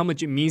 we see how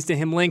much it means to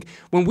him, Link.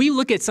 When we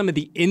look at some of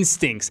the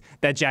instincts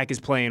that Jack is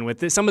playing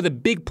with, some of the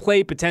big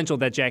play potential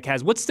that Jack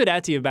has, what stood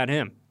out to you about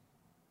him?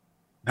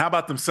 How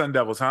about them Sun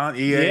Devils, huh?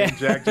 EA and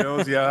Jack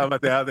Jones. Yeah, how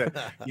about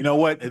that? You know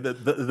what?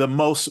 The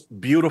most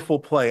beautiful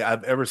play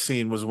I've ever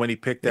seen was when he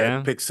picked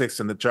that pick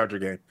six in the Charger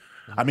game.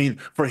 I mean,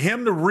 for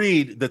him to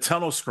read the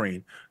tunnel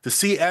screen, to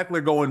see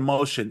Eckler go in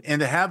motion, and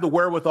to have the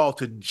wherewithal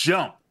to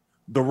jump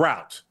the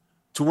route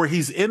to where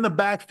he's in the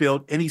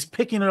backfield and he's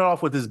picking it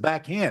off with his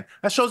back hand.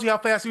 That shows you how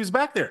fast he was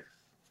back there.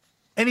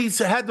 And he's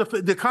had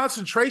the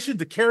concentration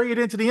to carry it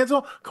into the end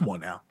zone. Come on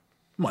now.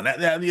 Come on.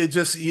 That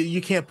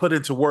you can't put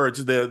into words.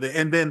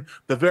 And then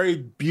the very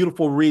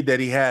beautiful read that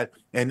he had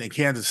in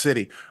Kansas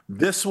City.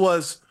 This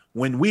was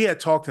when we had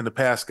talked in the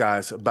past,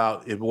 guys,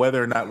 about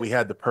whether or not we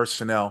had the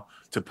personnel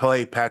to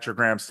play Patrick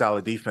Graham's style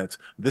of defense.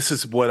 This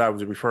is what I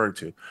was referring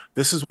to.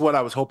 This is what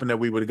I was hoping that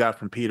we would have got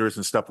from Peters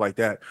and stuff like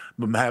that,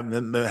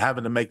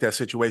 having to make that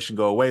situation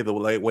go away the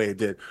way it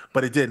did.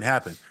 But it didn't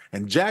happen.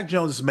 And Jack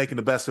Jones is making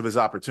the best of his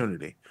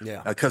opportunity.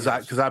 Yeah. Because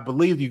I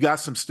believe you got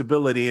some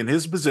stability in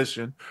his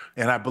position,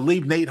 and I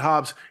believe Nate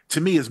Hobbs,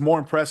 to me, is more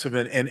impressive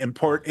and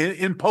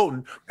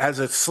impotent as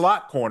a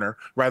slot corner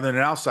rather than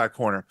an outside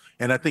corner.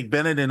 And I think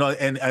Bennett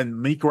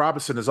and Meek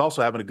Robinson is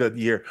also having a good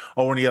year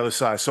over on the other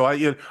side. So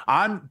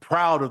I'm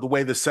proud of the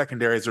way the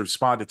secondary has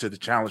responded to the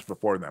challenge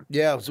before them.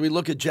 Yeah, so we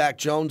look at Jack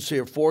Jones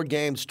here, 4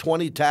 games,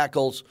 20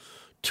 tackles,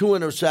 2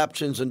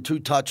 interceptions, and 2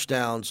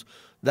 touchdowns.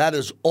 That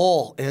is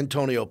all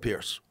Antonio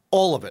Pierce.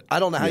 All of it. I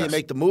don't know how you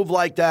make the move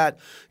like that.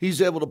 He's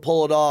able to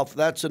pull it off.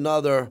 That's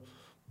another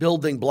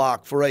building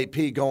block for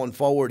AP going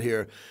forward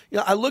here. You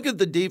know, I look at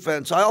the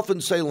defense. I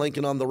often say,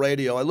 Lincoln, on the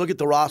radio, I look at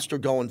the roster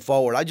going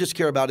forward. I just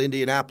care about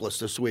Indianapolis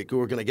this week, who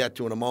we're going to get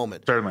to in a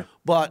moment. Certainly.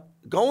 But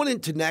going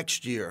into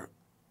next year,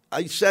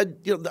 I said,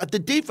 you know, the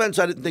defense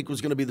I didn't think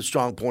was going to be the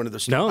strong point of the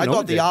team. I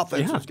thought the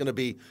offense was going to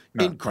be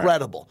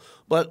incredible.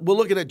 Right. But we're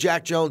looking at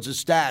Jack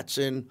Jones'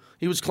 stats, and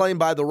he was claimed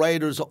by the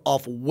Raiders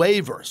off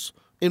waivers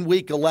in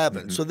Week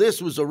 11. So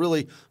this was a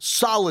really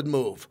solid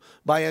move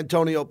by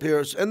Antonio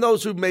Pierce and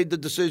those who made the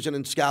decision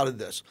and scouted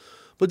this.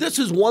 But this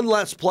is one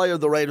less player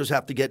the Raiders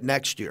have to get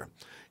next year.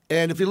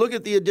 And if you look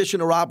at the addition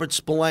of Robert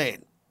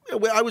Spillane,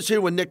 I was here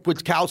when Nick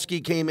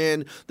Witkowski came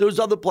in. There was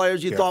other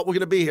players you thought were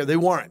going to be here. They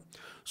weren't.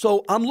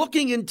 So I'm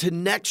looking into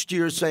next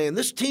year saying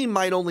this team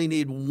might only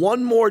need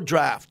one more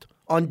draft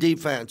on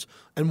defense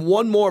and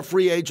one more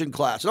free agent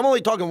class. And I'm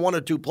only talking 1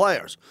 or 2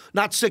 players,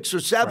 not 6 or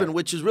 7,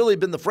 which has really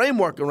been the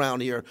framework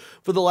around here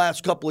for the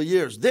last couple of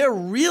years. They're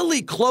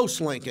really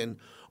close, Lincoln,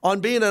 on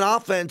being an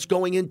offense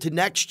going into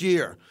next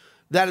year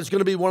that is going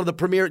to be one of the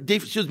premier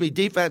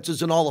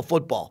defenses in all of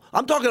football.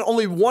 I'm talking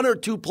only 1 or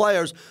 2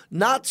 players,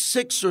 not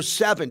 6 or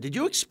 7. Did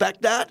you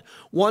expect that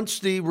once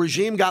the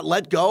regime got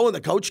let go and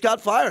the coach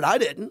got fired? I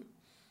didn't.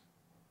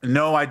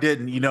 No, I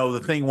didn't. The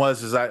thing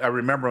was, I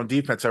remember on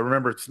defense,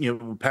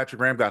 when Patrick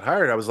Graham got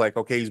hired, I was like,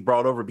 okay, he's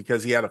brought over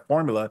because he had a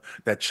formula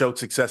that showed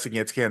success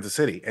against Kansas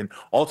City. And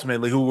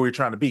ultimately, who were we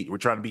trying to beat? We're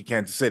trying to beat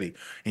Kansas City.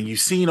 And you've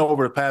seen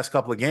over the past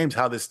couple of games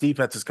how this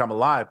defense has come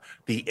alive.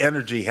 The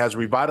energy has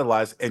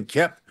revitalized and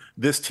kept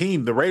this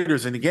team, the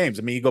Raiders, in the games.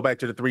 I mean, you go back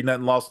to the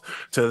 3-0 loss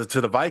to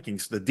the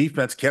Vikings. The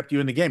defense kept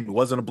you in the game. It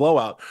wasn't a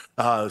blowout.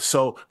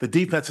 So the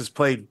defense has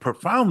played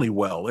profoundly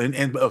well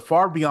and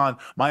far beyond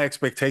my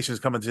expectations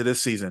coming to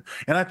this season.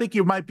 And I think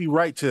you might be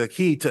right to the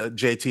key to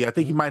JT. I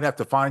think you might have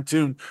to fine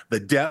tune the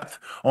depth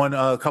on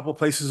a couple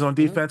places on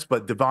defense.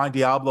 But Divine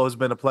Diablo has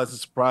been a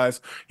pleasant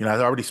surprise. I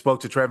already spoke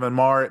to Trevor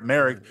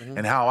Merrick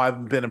and how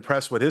I've been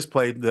impressed with his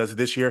play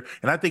this year.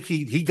 And I think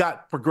he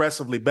got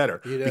progressively better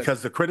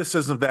because the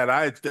criticism that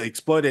I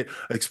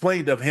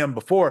explained of him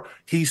before,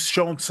 he's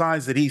shown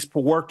signs that he's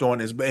worked on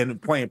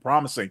and playing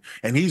promising,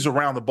 and he's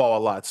around the ball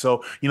a lot.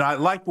 So, I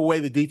like the way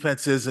the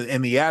defense is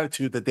and the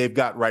attitude that they've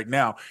got right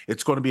now.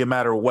 It's going to be a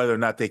matter of whether or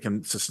not they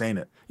can sustain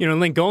it.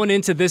 Link, going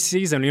into this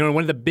season,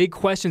 one of the big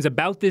questions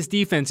about this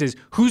defense is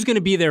who's going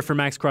to be there for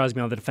Max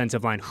Crosby on the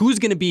defensive line? Who's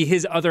going to be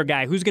his other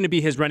guy? Who's going to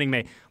be his running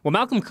mate? Well,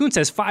 Malcolm Kuntz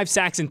has 5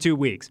 sacks in 2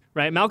 weeks,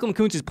 right? Malcolm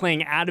Kuntz is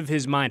playing out of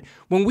his mind.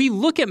 When we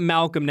look at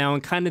Malcolm now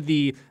and kind of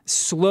the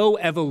slow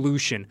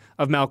evolution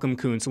of Malcolm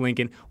Kuntz,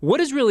 Lincoln, what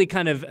has really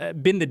kind of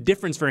been the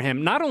difference for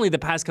him, not only the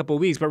past couple of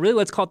weeks, but really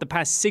let's call it the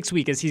past 6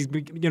 weeks as he's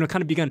kind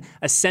of begun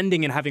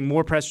ascending and having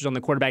more pressures on the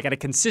quarterback at a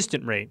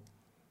consistent rate?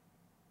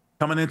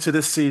 Coming into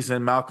this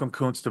season, Malcolm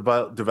Kuntz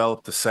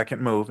developed a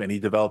second move, and he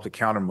developed a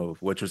counter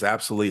move, which was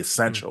absolutely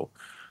essential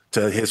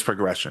to his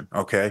progression,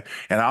 okay?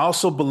 And I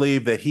also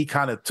believe that he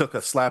kind of took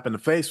a slap in the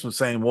face from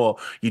saying, well,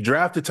 you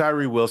drafted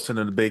Tyree Wilson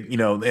in the big,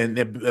 and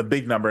a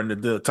big number in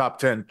the top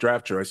 10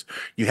 draft choice.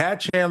 You had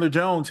Chandler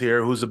Jones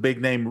here, who's a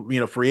big name,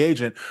 free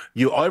agent.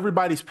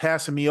 Everybody's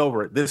passing me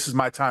over. This is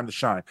my time to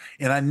shine.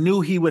 And I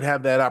knew he would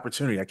have that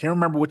opportunity. I can't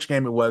remember which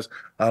game it was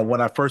when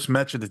I first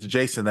mentioned it to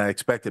Jason that I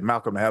expected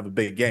Malcolm to have a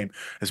big game.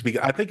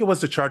 I think it was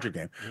the Charger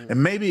game.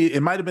 And maybe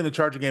it might have been the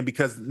Charger game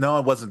because, no,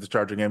 it wasn't the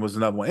Charger game. It was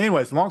another one.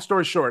 Anyways, long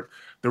story short,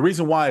 the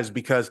reason why is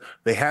because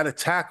they had a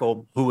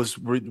tackle who was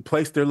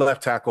replaced. Their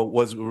left tackle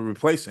was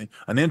replacing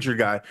an injured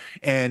guy,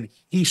 and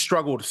he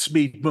struggled to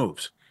speed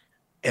moves.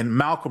 And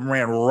Malcolm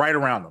ran right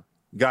around him,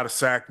 got a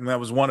sack, and that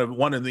was one of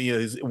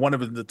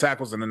the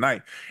tackles in the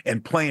night,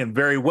 and playing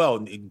very well.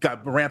 And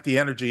ramped the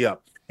energy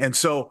up. And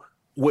so,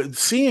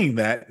 seeing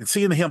that and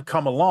seeing him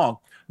come along,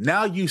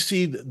 now you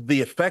see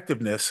the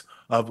effectiveness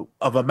of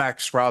a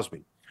Max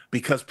Crosby,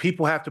 because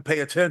people have to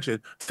pay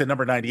attention to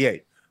number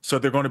 98. So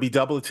they're going to be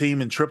double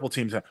team and triple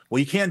teams. Well,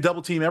 you can't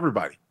double team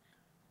everybody.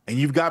 And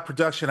you've got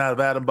production out of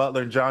Adam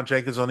Butler and John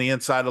Jenkins on the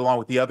inside, along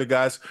with the other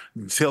guys,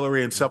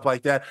 Tillery and stuff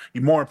like that.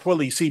 More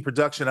importantly, you see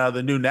production out of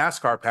the new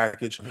NASCAR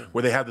package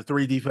where they have the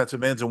 3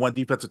 defensive ends and 1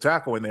 defensive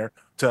tackle in there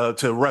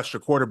to rush the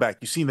quarterback.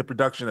 You've seen the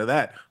production of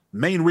that.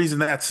 Main reason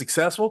that's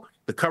successful,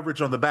 the coverage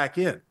on the back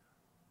end.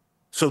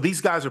 So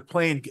these guys are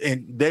playing,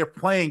 and they're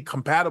playing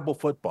compatible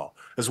football,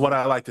 is what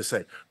I like to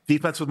say.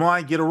 Defensive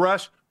line, get a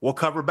rush. We'll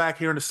cover back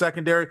here in the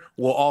secondary.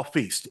 We'll all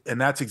feast. And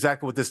that's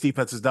exactly what this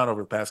defense has done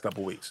over the past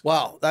couple of weeks.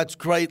 Wow, that's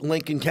great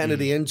Lincoln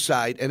Kennedy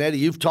insight. And, Eddie,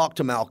 you've talked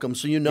to Malcolm,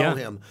 so you know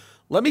him.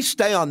 Let me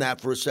stay on that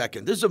for a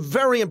second. This is a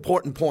very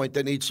important point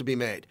that needs to be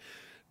made.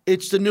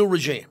 It's the new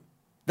regime.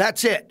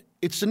 That's it.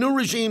 It's the new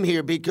regime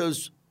here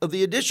because of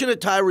the addition of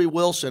Tyree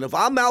Wilson. If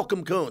I'm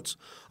Malcolm Kuntz,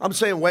 I'm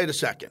saying, wait a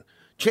second.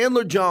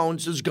 Chandler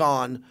Jones is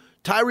gone.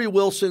 Tyree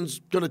Wilson's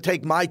going to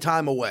take my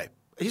time away.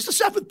 He's the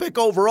 7th pick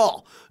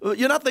overall.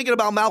 You're not thinking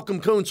about Malcolm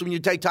Kuntz when you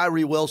take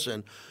Tyree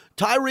Wilson.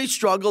 Tyree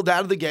struggled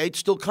out of the gate,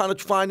 still kind of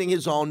finding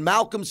his own.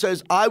 Malcolm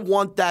says, I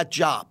want that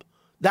job.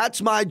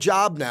 That's my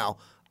job now.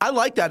 I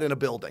like that in a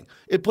building.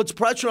 It puts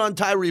pressure on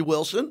Tyree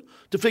Wilson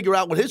to figure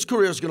out what his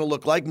career is going to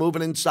look like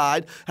moving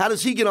inside. How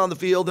does he get on the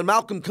field? And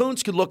Malcolm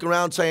Kuntz could look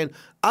around saying,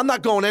 I'm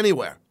not going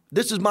anywhere.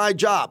 This is my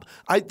job.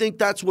 I think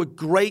that's what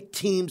great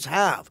teams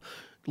have.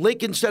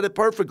 Lincoln said it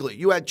perfectly.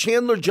 You had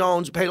Chandler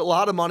Jones, paid a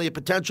lot of money, a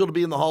potential to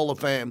be in the Hall of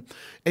Fame,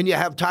 and you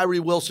have Tyree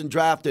Wilson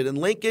drafted. And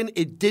Lincoln,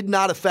 it did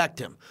not affect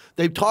him.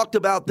 They've talked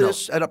about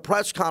this at a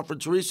press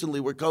conference recently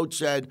where Coach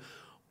said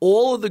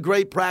all of the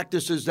great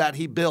practices that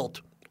he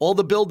built, all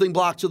the building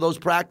blocks of those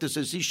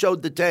practices, he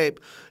showed the tape,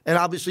 and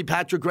obviously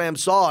Patrick Graham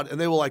saw it, and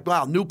they were like,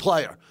 wow, new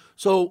player.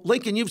 So,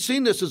 Lincoln, you've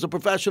seen this as a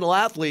professional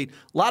athlete.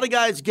 A lot of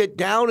guys get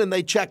down and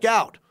they check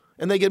out,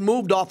 and they get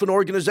moved off an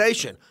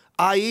organization,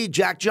 i.e.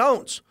 Jack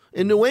Jones.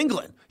 In New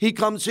England. He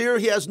comes here,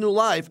 he has new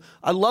life.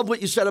 I love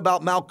what you said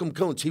about Malcolm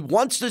Kuntz. He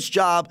wants this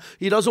job,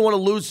 he doesn't want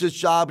to lose this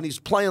job, and he's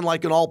playing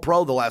like an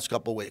all-pro the last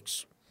couple of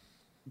weeks.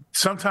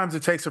 Sometimes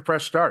it takes a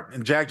fresh start.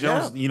 And Jack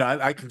Jones,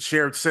 I can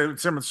share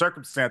similar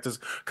circumstances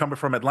coming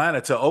from Atlanta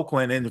to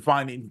Oakland and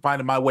finding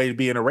my way to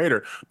being a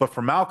Raider. But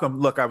for Malcolm,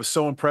 look, I was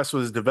so impressed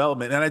with his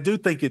development. And I do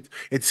think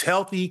it's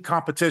healthy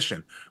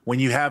competition when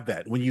you have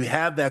that. When you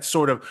have that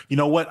sort of, you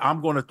know what,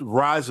 I'm going to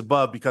rise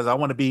above because I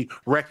want to be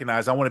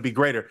recognized. I want to be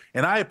greater.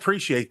 And I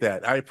appreciate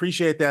that. I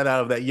appreciate that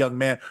out of that young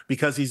man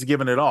because he's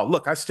given it all.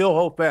 Look, I still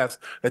hold fast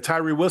that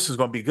Tyree Wilson's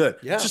going to be good.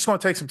 Yeah. It's just going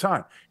to take some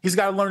time. He's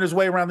got to learn his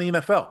way around the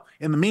NFL.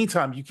 In the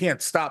meantime, you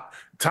can't stop.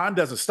 Time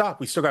doesn't stop.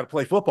 We still got to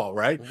play football,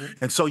 right? Mm-hmm.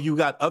 And so you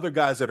got other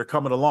guys that are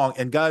coming along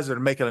and guys that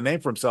are making a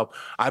name for himself.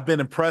 I've been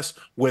impressed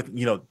with,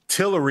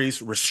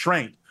 Tillery's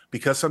restraint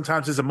because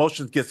sometimes his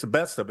emotions gets the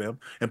best of him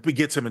and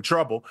gets him in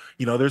trouble.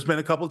 There's been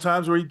a couple of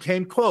times where he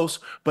came close,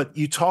 but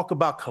you talk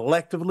about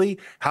collectively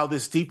how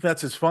this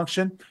defense has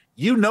functioned.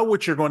 You know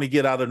what you're going to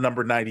get out of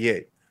number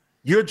 98.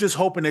 You're just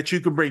hoping that you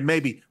can bring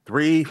maybe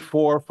 3,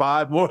 4,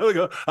 5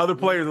 more other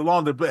players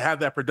along to have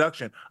that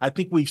production. I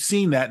think we've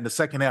seen that in the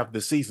second half of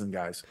the season,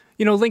 guys.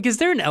 Link, is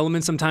there an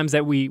element sometimes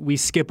that we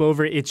skip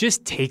over? It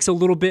just takes a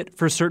little bit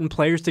for certain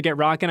players to get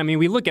rocking. I mean,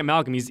 we look at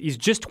Malcolm. He's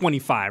just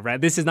 25,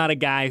 right? This is not a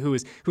guy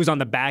who's on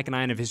the back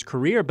nine of his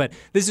career, but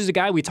this is a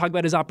guy, we talk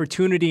about his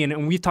opportunity,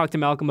 and we've talked to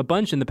Malcolm a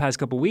bunch in the past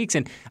couple of weeks,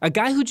 and a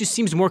guy who just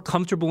seems more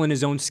comfortable in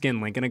his own skin,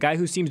 Link, and a guy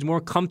who seems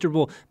more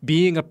comfortable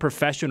being a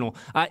professional.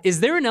 Is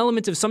there an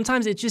element of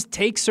sometimes it just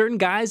takes certain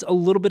guys a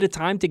little bit of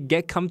time to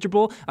get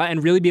comfortable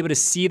and really be able to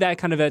see that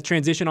kind of a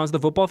transition onto the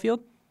football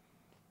field?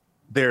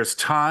 There's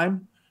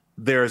time.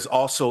 There's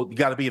also, you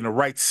got to be in the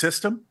right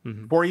system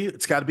for you.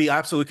 It's got to be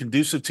absolutely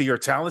conducive to your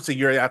talents and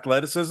your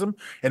athleticism.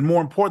 And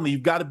more importantly,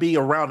 you've got to be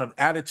around an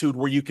attitude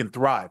where you can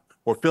thrive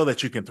or feel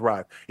that you can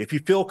thrive. If you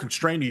feel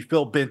constrained, or you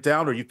feel bent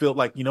down, or you feel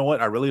like, you know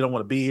what, I really don't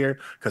want to be here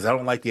because I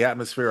don't like the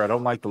atmosphere, I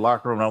don't like the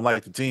locker room, I don't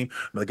like the team,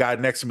 the guy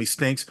next to me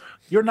stinks,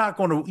 you're not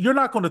going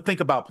to think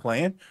about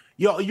playing.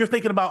 You're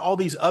thinking about all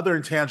these other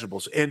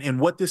intangibles. And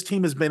what this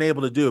team has been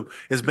able to do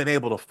is been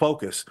able to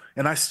focus.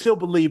 And I still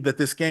believe that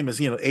this game is,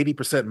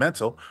 80%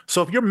 mental.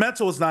 So if your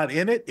mental is not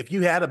in it, if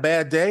you had a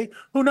bad day,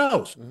 who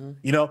knows?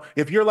 Mm-hmm.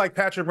 If you're like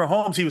Patrick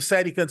Mahomes, he was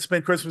sad he couldn't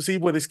spend Christmas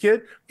Eve with his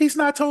kid, he's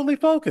not totally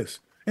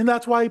focused. And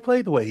that's why he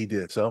played the way he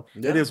did. So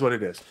It is what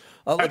it is.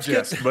 I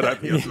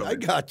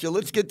got you.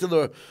 Let's get to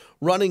the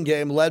running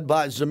game led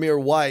by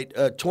Zamir White.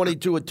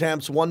 22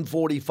 attempts,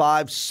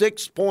 145,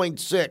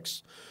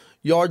 6.6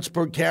 yards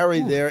per carry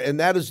there, and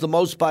that is the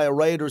most by a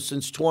Raider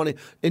since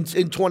in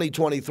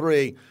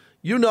 2023.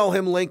 You know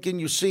him, Lincoln.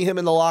 You see him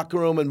in the locker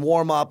room and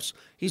warm-ups.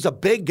 He's a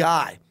big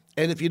guy.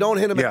 And if you don't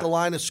hit him at the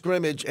line of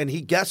scrimmage and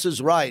he guesses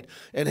right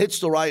and hits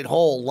the right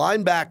hole,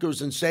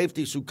 linebackers and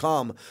safeties who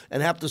come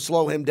and have to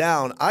slow him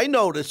down. I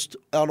noticed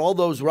on all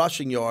those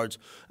rushing yards,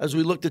 as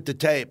we looked at the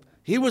tape,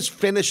 he was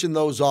finishing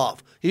those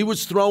off. He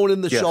was throwing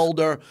in the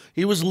shoulder.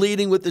 He was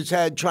leading with his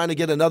head, trying to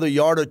get another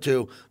yard or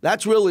two.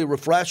 That's really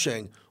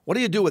refreshing. What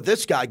do you do with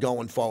this guy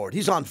going forward?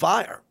 He's on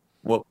fire.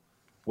 Well,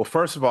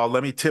 first of all,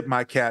 let me tip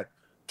my cap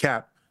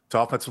to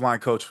offensive line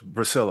coach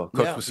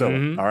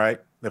Brasillo. All right?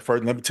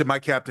 Let me tip my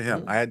cap to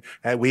him.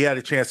 We had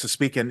a chance to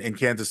speak in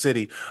Kansas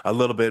City a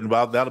little bit, and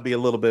that'll be a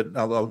little bit.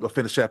 I'll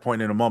finish that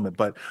point in a moment.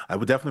 But I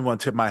would definitely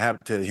want to tip my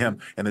hat to him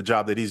and the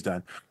job that he's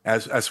done.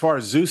 As far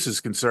as Zeus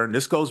is concerned,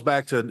 this goes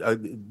back to a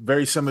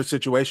very similar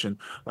situation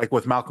like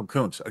with Malcolm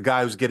Kuntz, a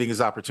guy who's getting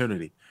his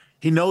opportunity.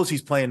 He knows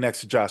he's playing next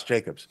to Josh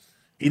Jacobs.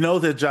 He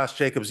knows that Josh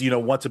Jacobs,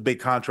 wants a big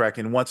contract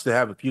and wants to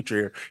have a future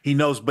here. He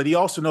knows, but he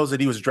also knows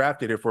that he was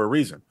drafted here for a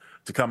reason,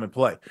 to come and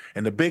play.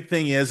 And the big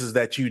thing is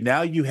that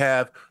you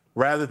have,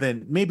 rather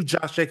than maybe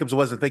Josh Jacobs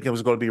wasn't thinking it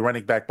was going to be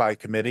running back by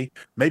committee.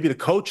 Maybe the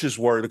coaching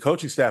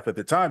staff at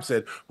the time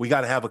said, we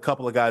got to have a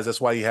couple of guys. That's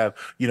why you have,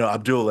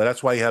 Abdullah.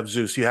 That's why you have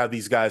Zeus. You have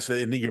these guys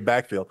in your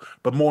backfield.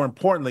 But more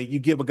importantly, you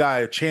give a guy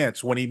a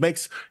chance when he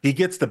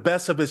gets the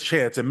best of his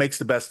chance and makes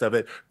the best of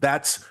it.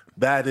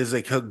 That is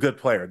a good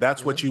player.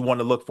 That's what you want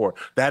to look for.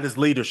 That is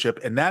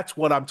leadership. And that's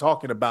what I'm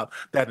talking about,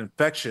 that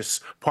infectious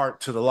part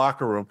to the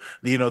locker room,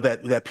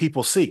 that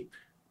people see.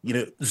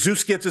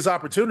 Zeus gets his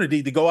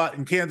opportunity to go out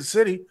in Kansas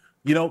City.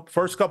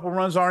 First couple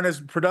runs aren't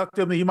as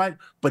productive as he might,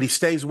 but he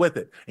stays with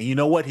it. And you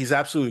know what? He's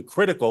absolutely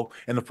critical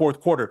in the fourth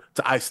quarter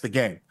to ice the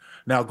game.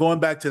 Now, going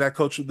back to that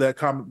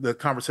the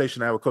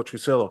conversation I had with Coach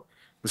Brasillo,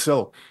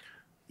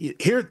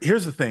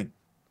 here's the thing.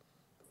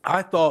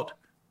 I thought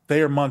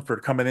Thayer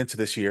Munford coming into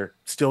this year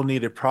still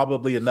needed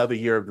probably another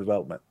year of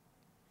development.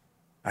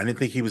 I didn't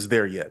think he was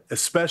there yet,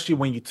 especially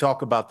when you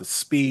talk about the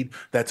speed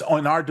that's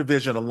on our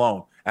division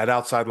alone at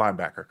outside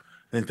linebacker.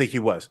 I didn't think he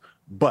was.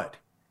 But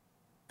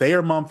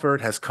Thayer Munford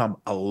has come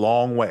a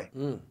long way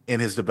in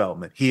his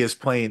development. He is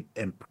playing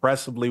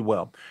impressively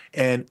well.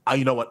 And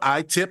you know what?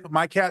 I tip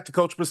my cap to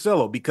Coach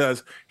Brasillo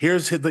because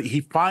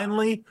he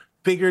finally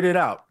figured it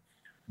out.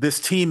 This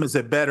team is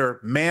a better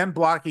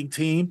man-blocking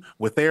team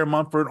with Thayer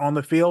Munford on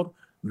the field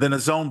than a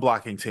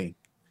zone-blocking team.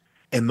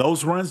 And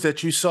those runs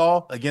that you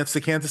saw against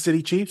the Kansas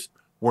City Chiefs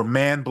were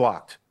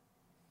man-blocked.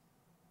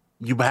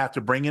 You have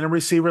to bring in a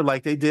receiver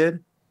like they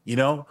did,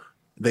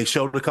 They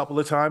showed a couple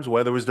of times,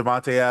 whether it was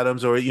Devontae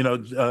Adams or,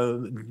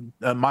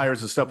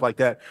 Myers and stuff like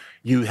that.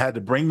 You had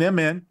to bring them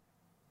in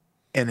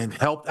and then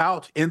help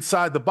out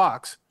inside the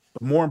box.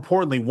 But more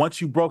importantly,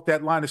 once you broke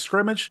that line of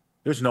scrimmage,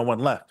 there's no one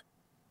left.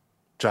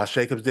 Josh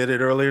Jacobs did it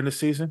earlier in the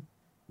season.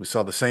 We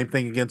saw the same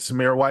thing against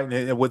Zamir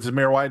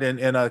White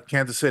in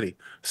Kansas City.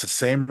 It's the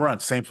same run,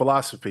 same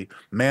philosophy.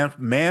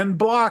 Man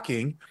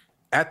blocking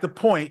at the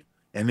point,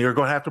 and you're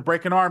going to have to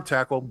break an arm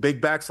tackle.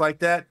 Big backs like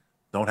that,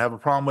 don't have a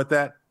problem with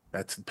that.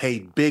 That's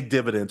paid big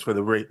dividends for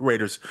the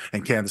Raiders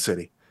in Kansas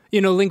City.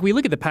 Link, we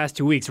look at the past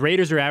 2 weeks,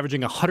 Raiders are averaging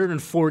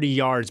 140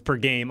 yards per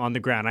game on the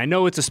ground. I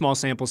know it's a small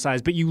sample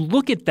size, but you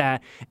look at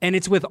that, and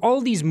it's with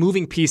all these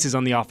moving pieces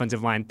on the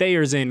offensive line.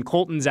 Thayer's in,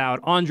 Colton's out,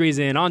 Andre's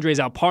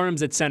out,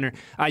 Parham's at center.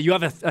 You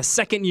have a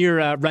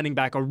second-year running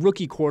back, a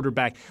rookie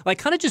quarterback.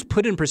 Kind of just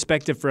put in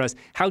perspective for us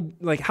how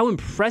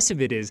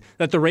impressive it is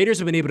that the Raiders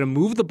have been able to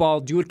move the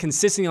ball, do it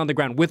consistently on the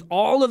ground, with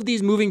all of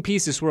these moving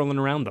pieces swirling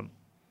around them.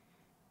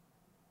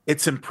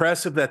 It's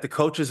impressive that the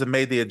coaches have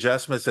made the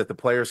adjustments that the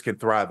players can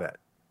thrive at.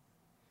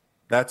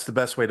 That's the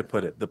best way to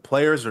put it. The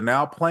players are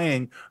now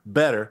playing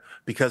better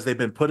because they've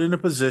been put in a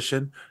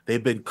position,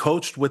 they've been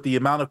coached with the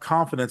amount of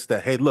confidence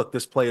that, hey, look,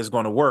 this play is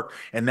going to work,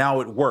 and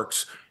now it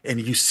works.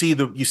 And you see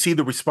the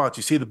response,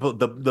 you see the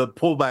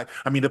pullback,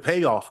 the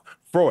payoff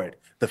for it.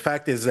 The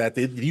fact is that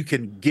you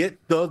can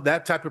get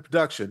that type of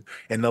production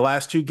in the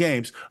last 2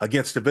 games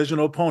against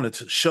divisional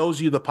opponents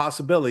shows you the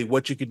possibility of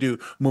what you could do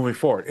moving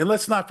forward. And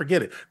let's not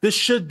forget it. This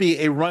should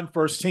be a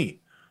run-first team.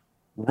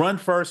 Run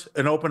first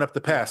and open up the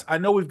pass. I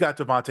know we've got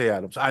Devontae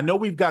Adams. I know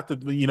we've got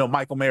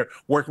Michael Mayer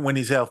working when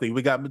he's healthy.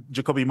 We got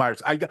Jacoby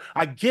Myers.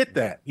 I get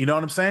that. You know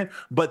what I'm saying?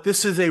 But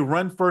this is a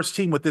run first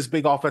team with this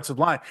big offensive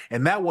line,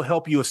 and that will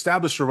help you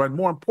establish your run.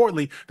 More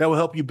importantly, that will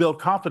help you build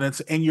confidence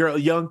in your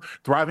young,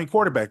 thriving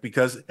quarterback,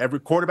 because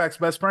every quarterback's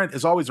best friend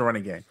is always a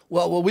running game.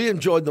 Well, what we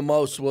enjoyed the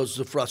most was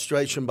the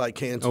frustration by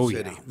Kansas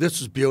City. Yeah. This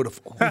is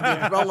beautiful.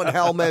 They're throwing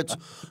helmets.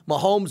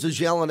 Mahomes is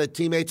yelling at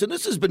teammates, and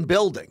this has been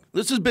building.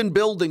 This has been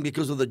building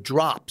because of the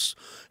drops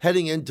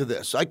heading into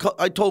this. I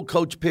told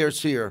Coach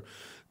Pierce here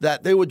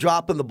that they were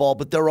dropping the ball,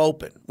 but they're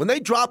open. When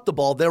they drop the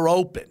ball, they're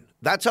open.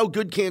 That's how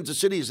good Kansas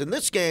City is. In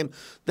this game,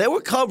 they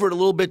were covered a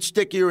little bit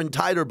stickier and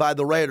tighter by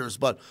the Raiders.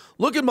 But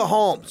look at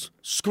Mahomes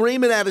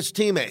screaming at his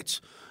teammates.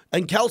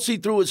 And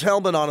Kelce threw his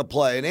helmet on a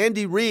play. And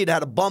Andy Reid had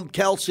to bump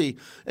Kelce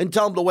and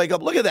tell him to wake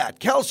up. Look at that.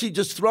 Kelce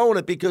just throwing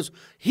it because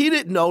he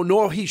didn't know,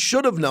 nor he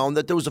should have known,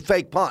 that there was a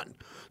fake punt.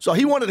 So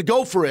he wanted to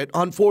go for it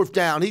on 4th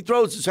down. He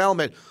throws his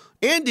helmet.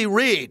 Andy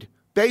Reid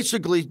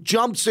basically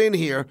jumps in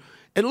here,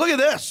 and look at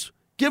this.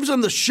 Gives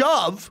him the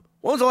shove.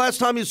 When was the last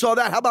time you saw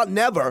that? How about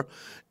never?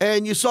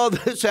 And you saw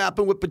this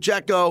happen with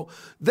Pacheco.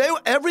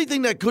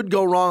 Everything that could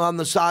go wrong on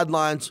the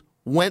sidelines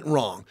went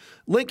wrong.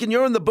 Lincoln,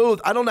 you're in the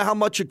booth. I don't know how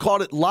much you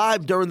caught it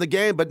live during the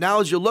game, but now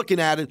as you're looking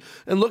at it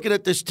and looking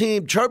at this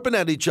team chirping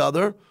at each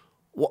other,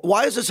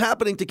 why is this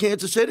happening to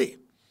Kansas City?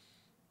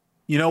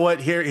 You know what?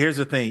 Here's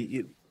the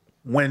thing.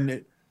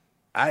 When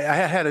I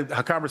had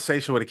a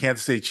conversation with a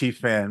Kansas City Chiefs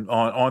fan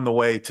on the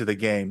way to the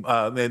game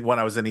when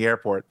I was in the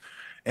airport,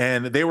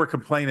 and they were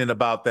complaining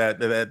about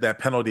that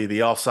penalty, the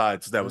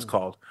offsides that was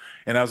called.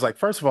 And I was like,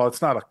 first of all,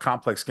 it's not a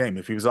complex game.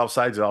 If he was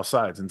offsides, he's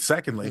offsides. And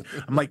secondly,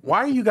 I'm like, why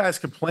are you guys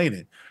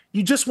complaining?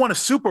 You just won a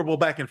Super Bowl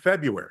back in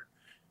February.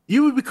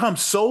 You would become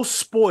so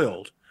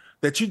spoiled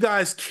that you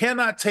guys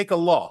cannot take a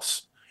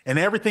loss. And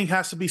everything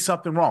has to be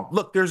something wrong.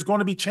 Look, there's going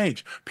to be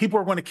change. People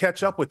are going to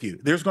catch up with you.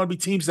 There's going to be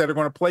teams that are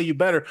going to play you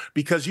better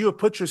because you have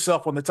put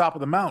yourself on the top of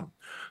the mountain.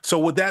 So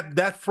with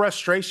that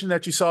frustration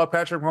that you saw at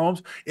Patrick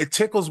Mahomes, it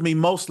tickles me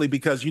mostly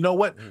because you know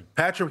what,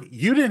 Patrick,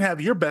 you didn't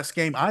have your best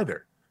game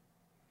either.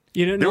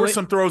 There were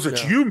some throws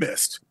that you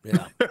missed.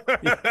 Yeah.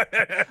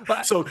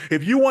 So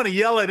if you want to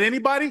yell at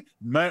anybody,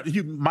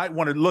 you might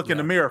want to look in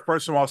the mirror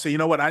first of all, say, you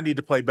know what, I need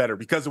to play better,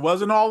 because it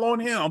wasn't all on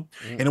him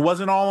and it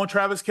wasn't all on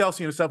Travis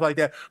Kelce and stuff like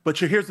that. But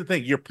here's the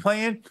thing. You're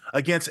playing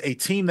against a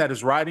team that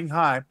is riding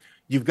high.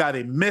 You've got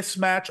a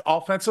mismatched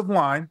offensive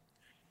line,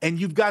 and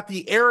you've got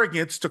the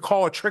arrogance to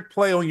call a trick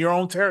play on your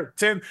own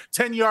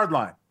 10-yard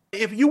line.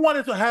 If you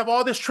wanted to have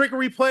all this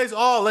trickery plays,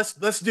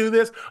 let's do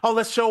this,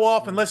 let's show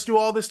off and let's do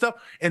all this stuff,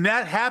 and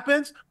that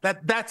happens,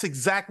 that's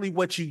exactly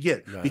what you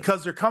get. Right.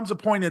 Because there comes a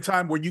point in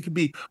time where you can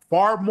be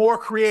far more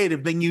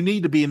creative than you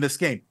need to be in this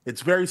game.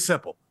 It's very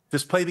simple.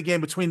 Just play the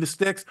game between the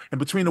sticks and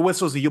between the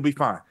whistles, and you'll be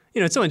fine.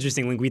 It's so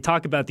interesting, Link. We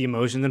talk about the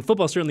emotions, and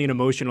football's certainly an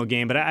emotional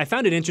game, but I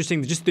found it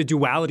interesting, just the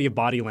duality of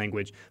body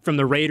language from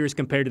the Raiders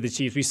compared to the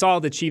Chiefs. We saw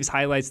the Chiefs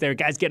highlights there,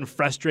 guys getting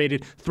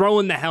frustrated,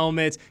 throwing the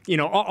helmets,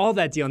 all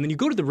that deal. And then you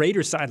go to the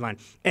Raiders sideline,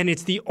 and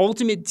it's the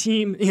ultimate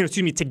team,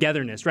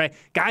 togetherness, right?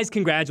 Guys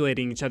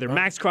congratulating each other. Right.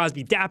 Max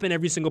Crosby dapping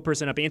every single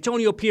person up.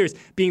 Antonio Pierce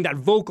being that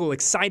vocal,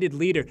 excited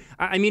leader.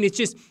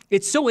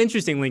 It's so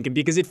interesting, Lincoln,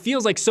 because it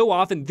feels like so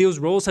often those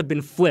roles have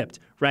been flipped,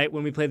 right,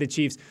 when we play the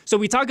Chiefs. So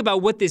we talk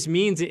about what this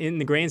means in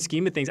the grand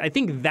scheme of things. I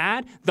think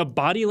that the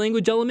body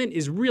language element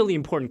is really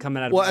important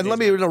coming out of Well, and let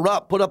me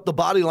interrupt. Put up the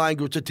body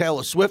language of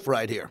Taylor Swift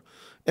right here.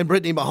 And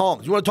Brittany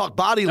Mahomes. You want to talk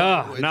body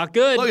language? Not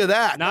good. Look at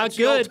that. Not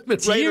good.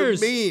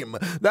 Tears. Raider meme.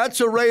 That's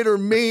a Raider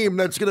meme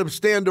that's going to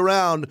stand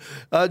around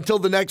until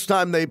the next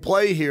time they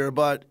play here.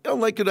 But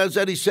Lincoln, as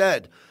Eddie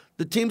said,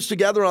 the team's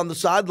together on the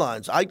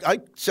sidelines. I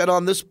said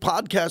on this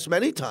podcast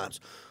many times,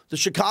 the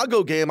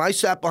Chicago game, I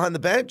sat behind the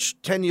bench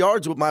 10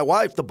 yards with my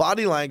wife. The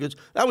body language,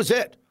 that was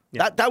it.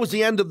 Yeah. That was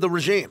the end of the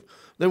regime.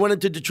 They went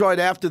into Detroit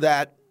after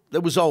that.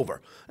 It was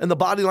over. And the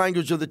body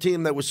language of the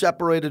team that was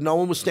separated, no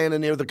one was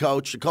standing near the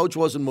coach. The coach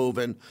wasn't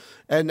moving.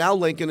 And now,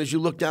 Lincoln, as you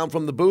look down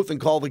from the booth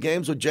and call the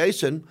games with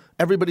Jason,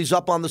 everybody's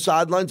up on the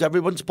sidelines.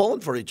 Everyone's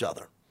pulling for each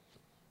other.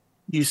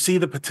 You see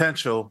the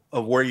potential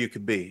of where you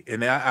could be.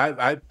 And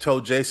I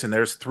told Jason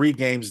there's 3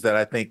 games that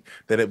I think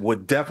that it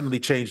would definitely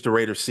change the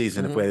Raiders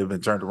season if they had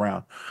been turned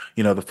around.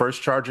 The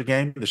first Charger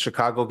game, the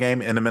Chicago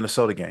game, and the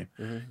Minnesota game.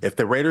 If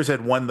the Raiders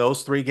had won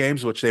those 3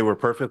 games, which they were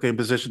perfectly in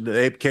position,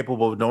 they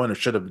capable of doing or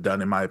should have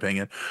done, in my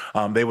opinion,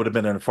 they would have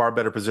been in a far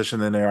better position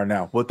than they are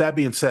now. With that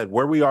being said,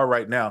 where we are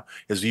right now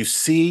is you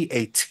see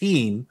a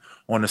team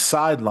on the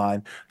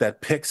sideline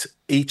that picks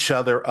each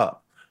other up.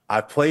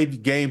 I've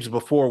played games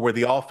before where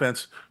the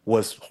offense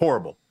was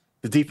horrible.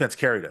 The defense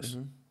carried us.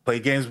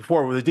 Played games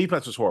before where the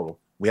defense was horrible.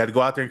 We had to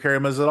go out there and carry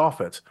them as an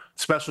offense.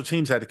 Special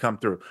teams had to come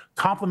through.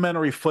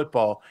 Complementary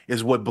football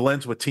is what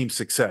blends with team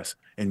success.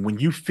 And when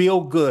you feel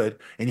good,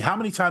 and how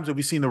many times have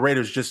we seen the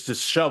Raiders just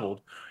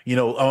shoveled,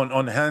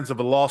 on the hands of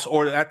a loss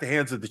or at the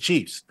hands of the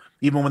Chiefs,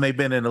 even when they've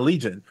been in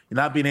Allegiant,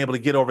 not being able to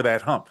get over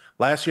that hump.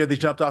 Last year, they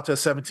jumped out to a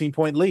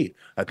 17-point lead,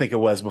 I think it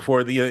was,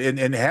 before in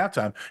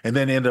halftime, and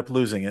then ended up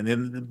losing. And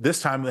then this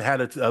time, they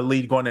had a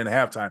lead going into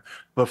halftime.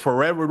 But for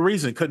whatever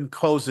reason, couldn't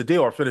close the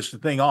deal or finish the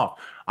thing off.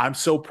 I'm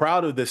so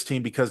proud of this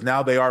team because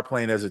now they are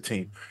playing as a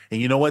team.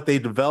 And you know what? They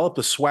developed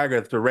a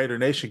swagger that the Raider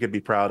Nation could be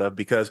proud of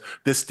because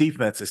this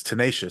defense is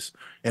tenacious.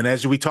 And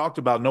as we talked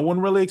about, no one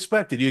really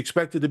expected. You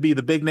expected to be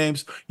the big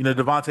names,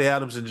 Devontae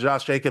Adams and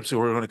Josh Jacobs, who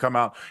were going to come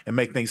out and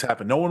make things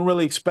happen. No one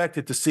really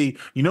expected to see,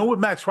 with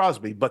Max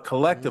Crosby, but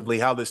collectively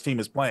how this team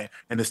is playing.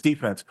 And this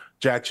defense,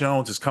 Jack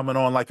Jones is coming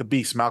on like a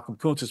beast. Malcolm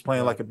Kuntz is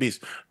playing like a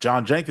beast.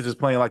 John Jenkins is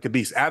playing like a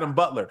beast. Adam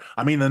Butler.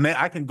 I mean,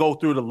 I can go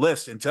through the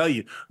list and tell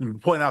you,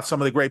 point out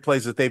some of the great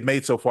plays that they've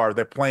made so far.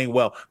 They're playing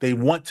well. They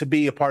want to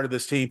be a part of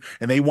this team,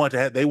 and they want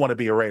to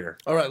be a Raider.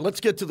 All right, let's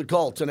get to the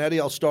Colts. And Eddie,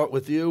 I'll start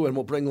with you, and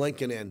we'll bring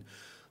Lincoln in.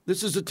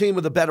 This is a team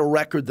with a better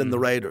record than the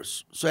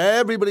Raiders. So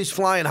everybody's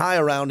flying high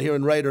around here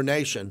in Raider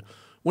Nation.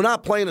 We're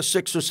not playing a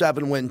 6 or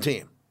 7 win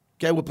team.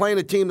 Okay, we're playing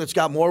a team that's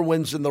got more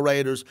wins than the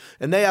Raiders,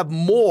 and they have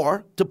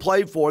more to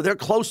play for. They're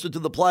closer to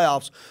the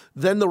playoffs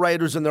than the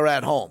Raiders, and they're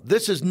at home.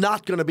 This is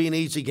not going to be an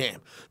easy game.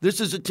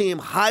 This is a team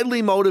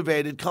highly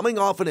motivated, coming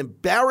off an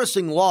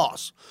embarrassing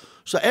loss.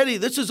 So, Eddie,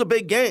 this is a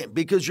big game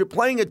because you're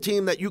playing a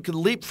team that you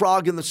can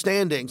leapfrog in the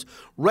standings.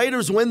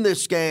 Raiders win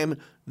this game.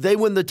 They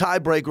win the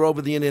tiebreaker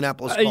over the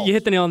Indianapolis Colts. You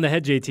hit the nail on the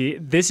head,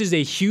 JT. This is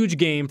a huge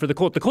game for the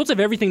Colts. The Colts have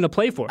everything to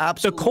play for.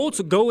 Absolutely. The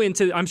Colts go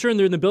into, I'm sure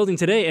they're in the building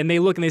today, and they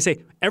look and they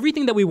say,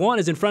 everything that we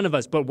want is in front of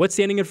us. But what's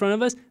standing in front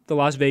of us? The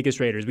Las Vegas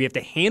Raiders. We have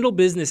to handle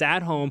business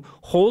at home,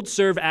 hold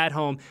serve at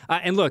home.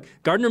 And look,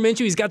 Gardner Minshew,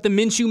 he's got the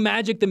Minshew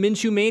magic, the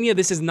Minshew mania.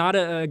 This is not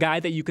a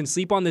guy that you can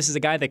sleep on. This is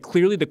a guy that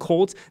clearly the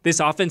Colts, this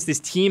offense, this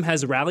team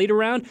has rallied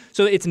around.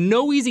 So it's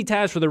no easy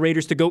task for the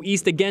Raiders to go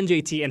east again,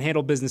 JT, and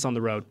handle business on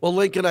the road. Well,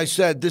 Lincoln, I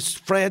said this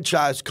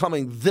franchise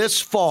coming this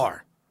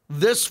far,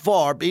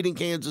 beating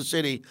Kansas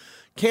City,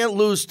 can't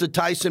lose to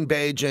Tyson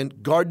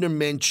Bagent, Gardner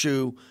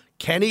Minshew,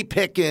 Kenny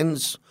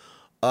Pickens.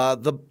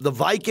 The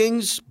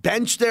Vikings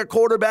benched their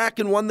quarterback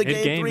and won the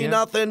game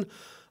 3-0.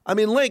 I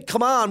mean, Link,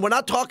 come on. We're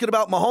not talking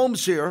about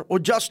Mahomes here or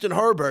Justin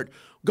Herbert.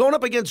 Going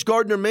up against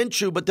Gardner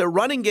Minshew, but their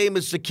running game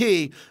is the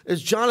key,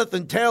 as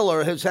Jonathan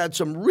Taylor has had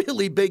some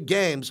really big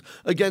games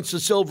against the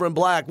Silver and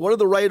Black. What do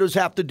the Raiders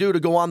have to do to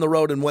go on the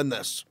road and win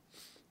this?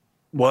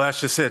 Well,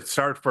 that's just it.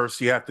 Start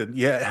first. You have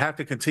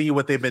to continue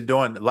what they've been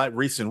doing like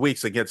recent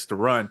weeks against the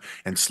run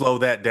and slow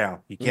that down.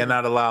 You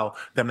cannot allow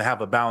them to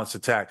have a balanced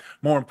attack.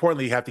 More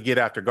importantly, you have to get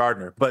after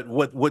Gardner. But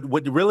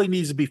what really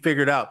needs to be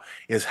figured out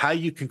is how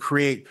you can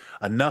create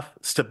enough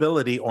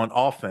stability on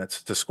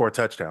offense to score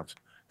touchdowns.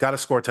 Got to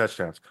score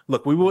touchdowns.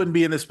 Look, we wouldn't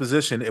be in this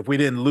position if we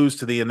didn't lose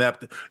to the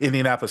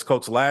Indianapolis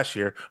Colts last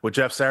year with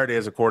Jeff Saturday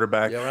as a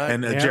quarterback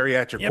and a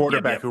geriatric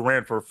quarterback who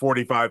ran for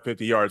 45,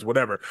 50 yards,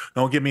 whatever.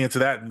 Don't get me into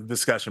that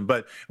discussion.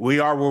 But we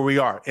are where we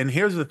are. And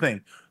here's the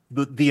thing.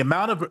 The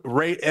amount of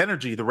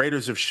energy the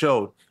Raiders have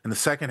showed in the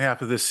second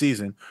half of this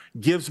season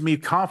gives me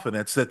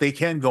confidence that they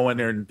can go in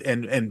there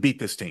and beat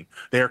this team.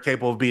 They are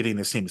capable of beating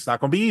this team. It's not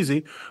going to be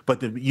easy, but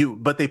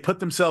they put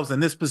themselves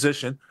in this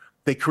position.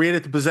 they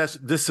created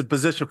this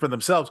position for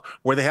themselves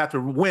where they have to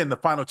win the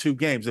final 2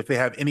 games if they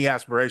have any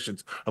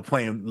aspirations of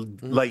playing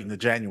late into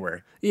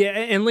January. Yeah,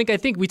 and Link, I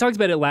think we talked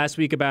about it last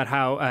week about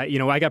how,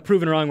 I got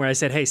proven wrong where I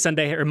said, hey,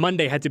 Sunday or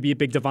Monday had to be a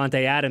big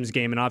Davante Adams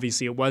game, and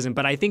obviously it wasn't.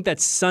 But I think that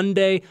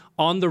Sunday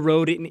on the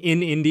road in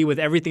Indy with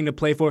everything to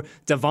play for,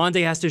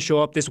 Davante has to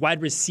show up. This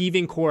wide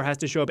receiving core has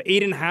to show up.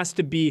 Aiden has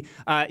to be,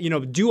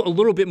 do a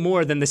little bit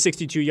more than the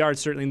 62 yards,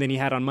 certainly, than he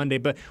had on Monday.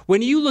 But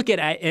when you look at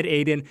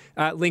Aiden,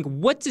 Link,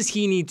 what does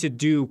he need to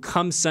do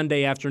come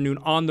Sunday afternoon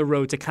on the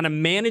road to kind of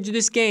manage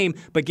this game,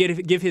 but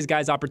give his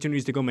guys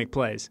opportunities to go make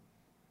plays?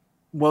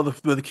 Well,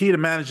 the key to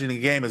managing the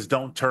game is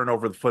don't turn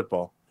over the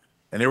football.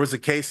 And there was a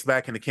case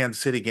back in the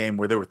Kansas City game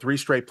where there were 3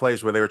 straight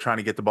plays where they were trying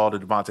to get the ball to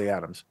Davante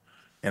Adams.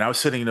 And I was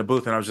sitting in the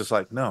booth and I was just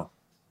like, no.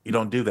 You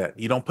don't do that.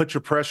 You don't put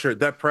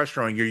that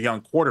pressure on your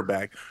young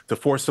quarterback to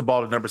force the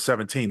ball to number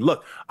 17.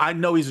 Look, I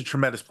know he's a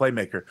tremendous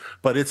playmaker,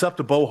 but it's up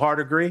to Bo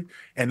Hardegree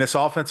and this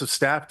offensive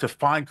staff to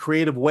find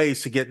creative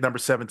ways to get number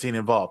 17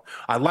 involved.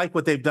 I like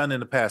what they've done in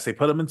the past. They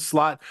put him in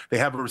slot. They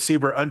have a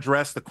receiver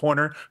undress the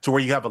corner to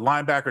where you have a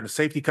linebacker and a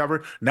safety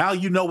cover. Now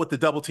you know what the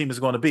double team is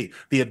going to be.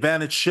 The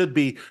advantage should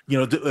be,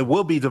 it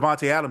will be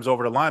Davante Adams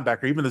over the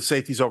linebacker, even the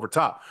safeties over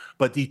top.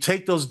 But you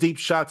take those deep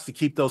shots to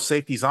keep those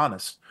safeties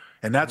honest.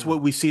 And that's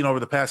what we've seen over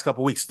the past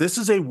couple of weeks. This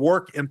is a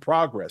work in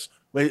progress.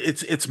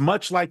 It's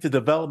much like the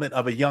development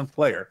of a young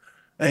player.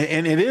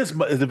 And it is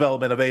the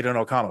development of Aiden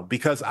O'Connell,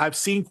 because I've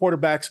seen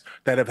quarterbacks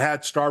that have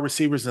had star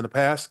receivers in the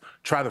past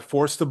try to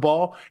force the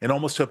ball and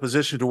almost to a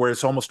position to where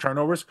it's almost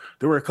turnovers.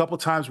 There were a couple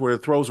of times where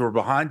the throws were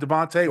behind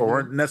Davante or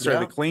weren't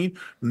necessarily clean.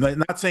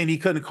 Not saying he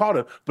couldn't have caught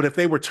it, but if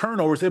they were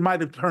turnovers, it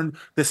might have turned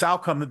this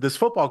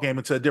football game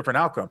into a different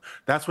outcome.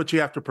 That's what you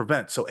have to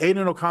prevent. So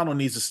Aiden O'Connell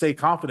needs to stay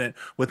confident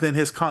within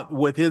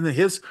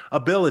his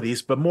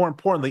abilities, but more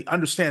importantly,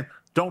 understand,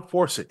 don't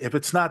force it. If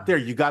it's not there,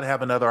 you got to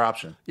have another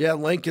option. Yeah,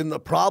 Lincoln, the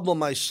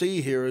problem I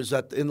see here is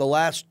that in the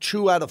last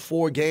 2 out of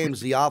 4 games,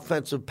 the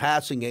offensive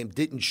passing game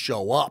didn't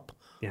show up.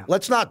 Yeah.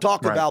 Let's not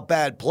talk about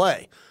bad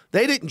play.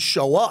 They didn't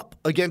show up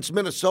against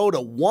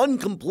Minnesota.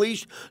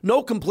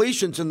 No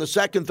completions in the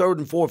second, third,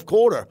 and fourth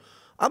quarter.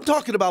 I'm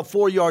talking about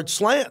 4-yard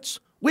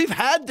slants. We've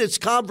had this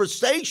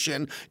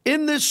conversation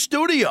in this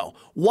studio.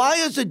 Why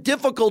is it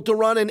difficult to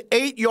run an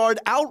 8-yard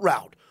out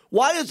route?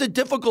 Why is it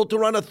difficult to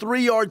run a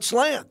 3-yard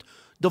slant?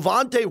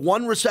 Davante,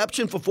 1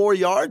 reception for 4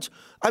 yards.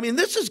 I mean,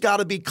 this has got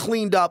to be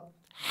cleaned up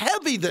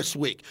heavy this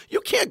week. You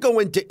can't go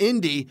into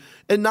Indy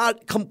and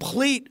not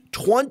complete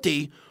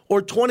 20 or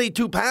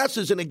 22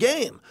 passes in a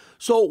game.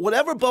 So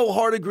whatever Bo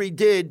Hardegree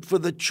did for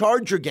the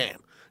Charger game,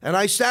 and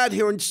I sat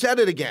here and said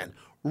it again,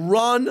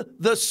 run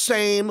the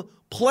same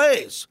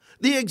plays.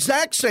 The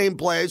exact same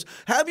plays.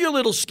 Have your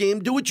little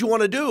scheme. Do what you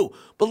want to do.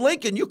 But,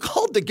 Lincoln, you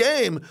called the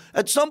game.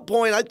 At some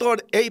point, I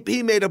thought AP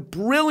made a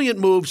brilliant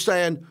move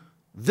saying,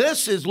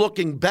 this is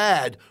looking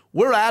bad.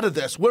 We're out of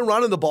this. We're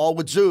running the ball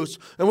with Zeus,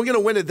 and we're going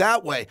to win it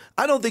that way.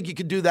 I don't think you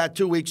can do that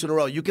 2 weeks in a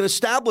row. You can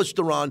establish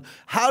the run.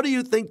 How do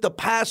you think the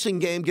passing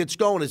game gets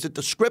going? Is it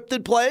the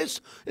scripted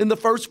plays in the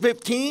first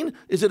 15?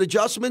 Is it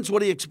adjustments? What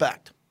do you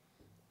expect?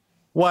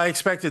 Well, I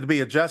expect it to be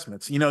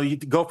adjustments. You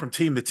go from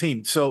team to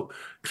team. So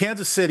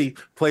Kansas City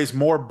plays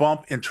more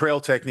bump and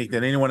trail technique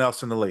than anyone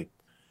else in the league,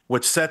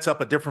 which sets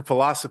up a different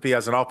philosophy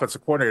as an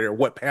offensive coordinator,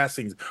 what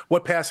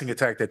passing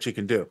attack that you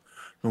can do.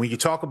 And when you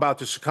talk about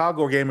the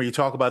Chicago game or you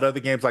talk about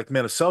other games like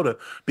Minnesota,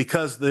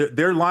 because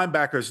their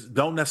linebackers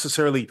don't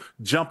necessarily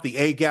jump the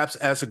A-gaps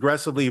as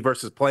aggressively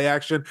versus play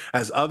action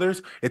as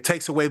others, it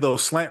takes away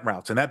those slant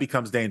routes, and that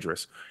becomes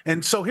dangerous.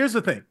 And so here's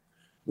the thing.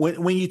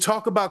 When you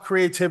talk about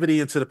creativity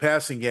into the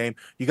passing game,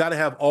 you got to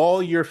have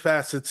all your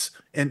facets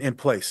in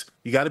place.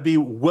 You got to be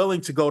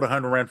willing to go to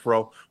Hunter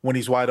Renfrow when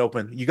he's wide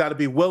open. You got to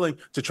be willing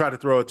to try to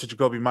throw it to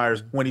Jacoby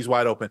Myers when he's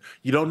wide open.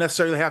 You don't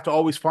necessarily have to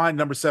always find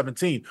number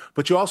 17,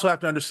 but you also have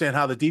to understand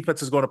how the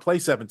defense is going to play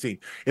 17.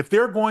 If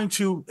they're going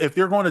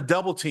to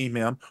double team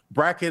him,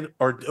 bracket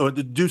or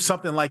do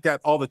something like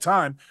that all the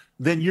time,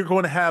 then you're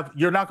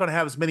not going to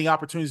have as many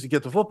opportunities to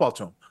get the football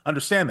to him.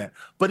 Understand that.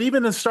 But even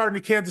in the start of the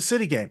Kansas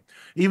City game,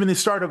 even the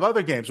start of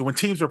other games, when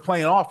teams are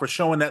playing off or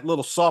showing that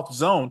little soft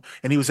zone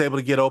and he was able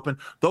to get open,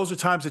 those are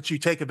times that you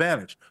take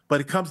advantage. But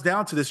it comes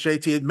down to this,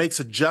 JT, it makes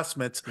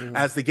adjustments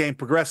as the game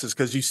progresses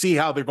because you see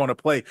how they're going to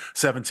play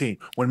 17.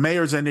 When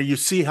Mayer's in there, you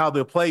see how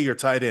they'll play your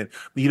tight end.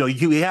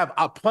 You have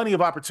plenty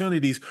of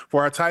opportunities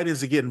for our tight ends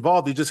to get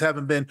involved. They just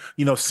haven't been,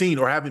 seen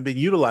or haven't been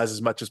utilized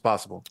as much as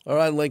possible. All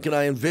right, Lincoln,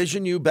 I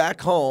envision you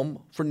back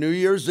home for New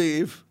Year's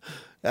Eve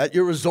at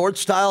your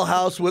resort-style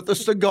house with a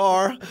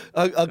cigar,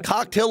 a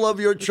cocktail of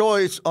your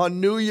choice on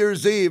New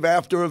Year's Eve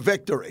after a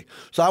victory.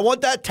 So I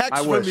want that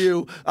text from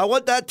you. I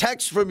want that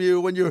text from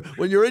you when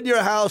you're in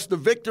your house, the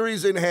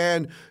victory's in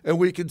hand, and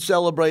we can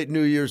celebrate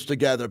New Year's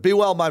together. Be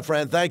well, my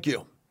friend. Thank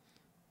you.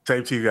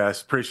 Same to you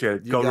guys. Appreciate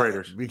it. Go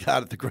Raiders. We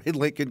got it. The great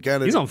Lincoln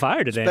Kennedy. He's on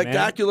fire today,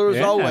 Spectacular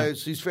as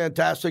always. He's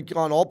fantastic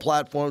on all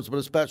platforms, but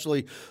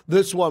especially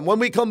this one. When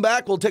we come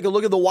back, we'll take a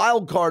look at the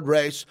wild card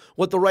race,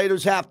 what the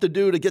Raiders have to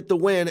do to get the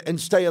win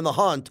and stay in the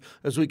hunt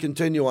as we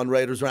continue on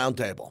Raiders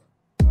Roundtable.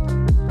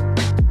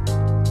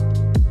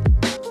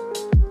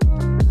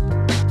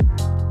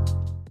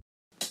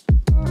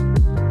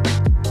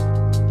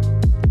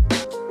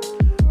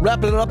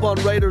 Wrapping it up on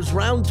Raiders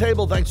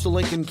Roundtable. Thanks to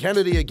Lincoln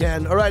Kennedy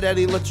again. All right,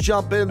 Eddie, let's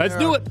jump in. Let's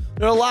do it.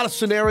 There are a lot of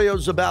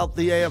scenarios about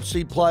the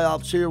AFC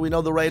playoffs here. We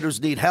know the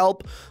Raiders need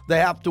help. They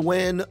have to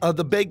win.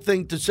 The big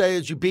thing to say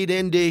is you beat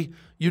Indy,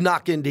 you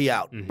knock Indy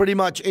out. Pretty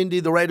much Indy,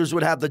 the Raiders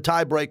would have the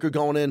tiebreaker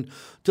going in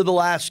to the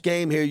last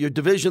game here. Your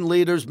division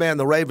leaders, man,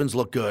 the Ravens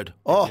look good.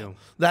 Oh,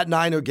 that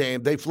Niner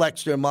game, they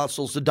flexed their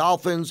muscles. The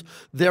Dolphins,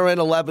 they're in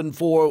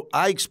 11-4.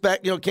 I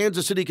expect,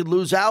 Kansas City could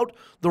lose out.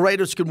 The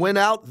Raiders could win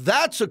out.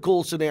 That's a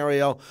cool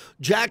scenario.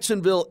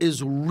 Jacksonville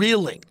is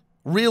reeling,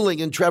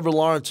 and Trevor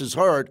Lawrence is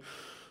hurt.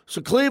 So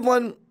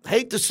Cleveland,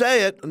 hate to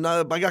say it, and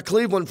I got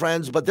Cleveland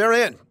friends, but they're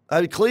in.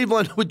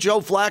 Cleveland with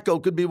Joe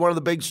Flacco could be one of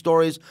the big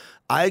stories.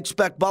 I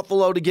expect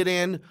Buffalo to get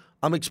in.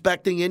 I'm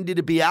expecting Indy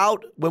to be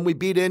out when we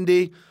beat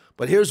Indy.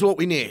 But here's what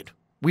we need.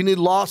 We need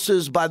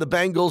losses by the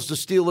Bengals, the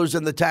Steelers,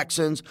 and the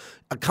Texans,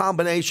 a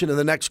combination in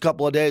the next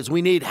couple of days.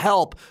 We need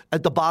help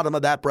at the bottom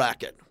of that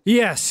bracket.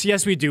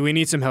 Yes, we do. We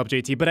need some help,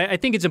 JT. But I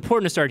think it's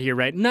important to start here,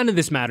 right? None of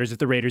this matters if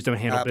the Raiders don't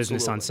handle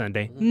business on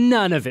Sunday.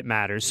 None of it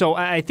matters. So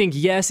I think,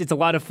 yes, it's a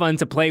lot of fun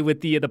to play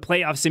with the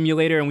playoff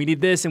simulator, and we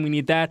need this and we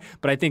need that.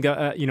 But I think,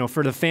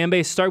 for the fan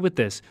base, start with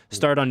this.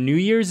 Start on New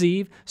Year's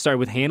Eve. Start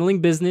with handling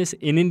business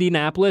in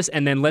Indianapolis,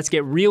 and then let's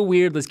get real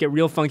weird. Let's get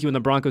real funky when the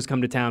Broncos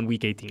come to town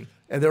Week 18.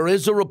 And there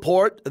is a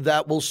report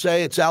that will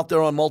say it's out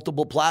there on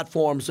multiple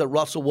platforms that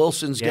Russell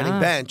Wilson's getting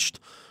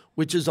benched,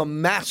 which is a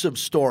massive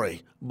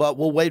story. But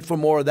we'll wait for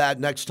more of that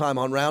next time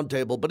on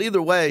Roundtable. But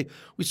either way,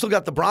 we still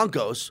got the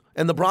Broncos,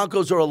 and the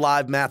Broncos are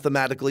alive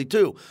mathematically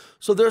too.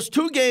 So there's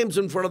 2 games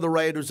in front of the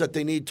Raiders that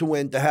they need to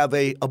win to have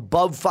a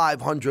above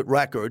 500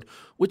 record,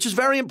 which is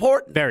very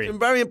important.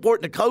 Very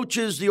important to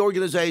coaches, the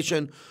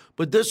organization.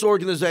 But this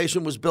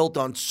organization was built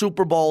on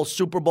Super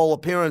Bowl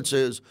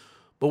appearances.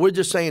 But we're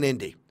just saying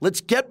Indy. Let's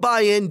get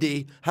by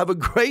Indy, have a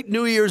great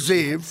New Year's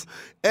Eve,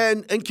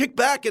 and kick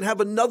back and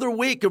have another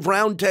week of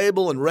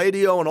Roundtable and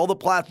radio and all the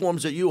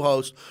platforms that you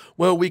host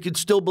where we could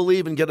still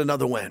believe and get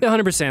another win.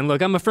 100%.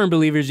 Look, I'm a firm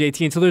believer,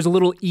 JT, until there's a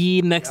little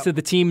E next to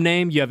the team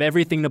name, you have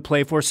everything to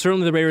play for.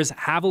 Certainly the Raiders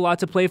have a lot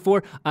to play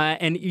for,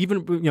 and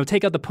even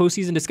take out the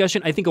postseason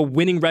discussion, I think a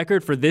winning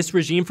record for this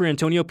regime, for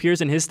Antonio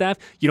Pierce and his staff,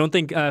 you don't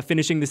think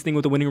finishing this thing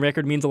with a winning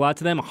record means a lot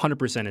to them?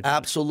 100% it does.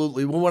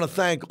 Absolutely. We want to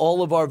thank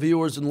all of our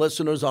viewers and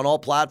listeners on all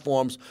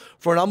platforms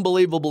for an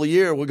unbelievable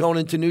year. We're going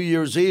into New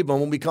Year's Eve,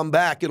 and when we come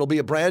back, it'll be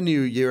a brand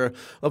new year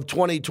of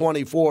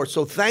 2024.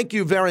 So thank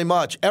you very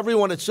much.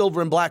 Everyone at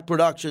Silver and Black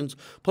Productions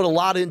put a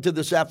lot into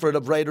this effort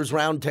of Raiders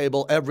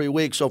Roundtable every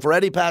week. So for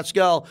Eddie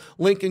Pascal,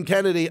 Lincoln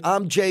Kennedy,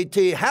 I'm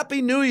JT.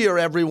 Happy New Year,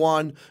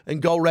 everyone,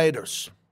 and go Raiders.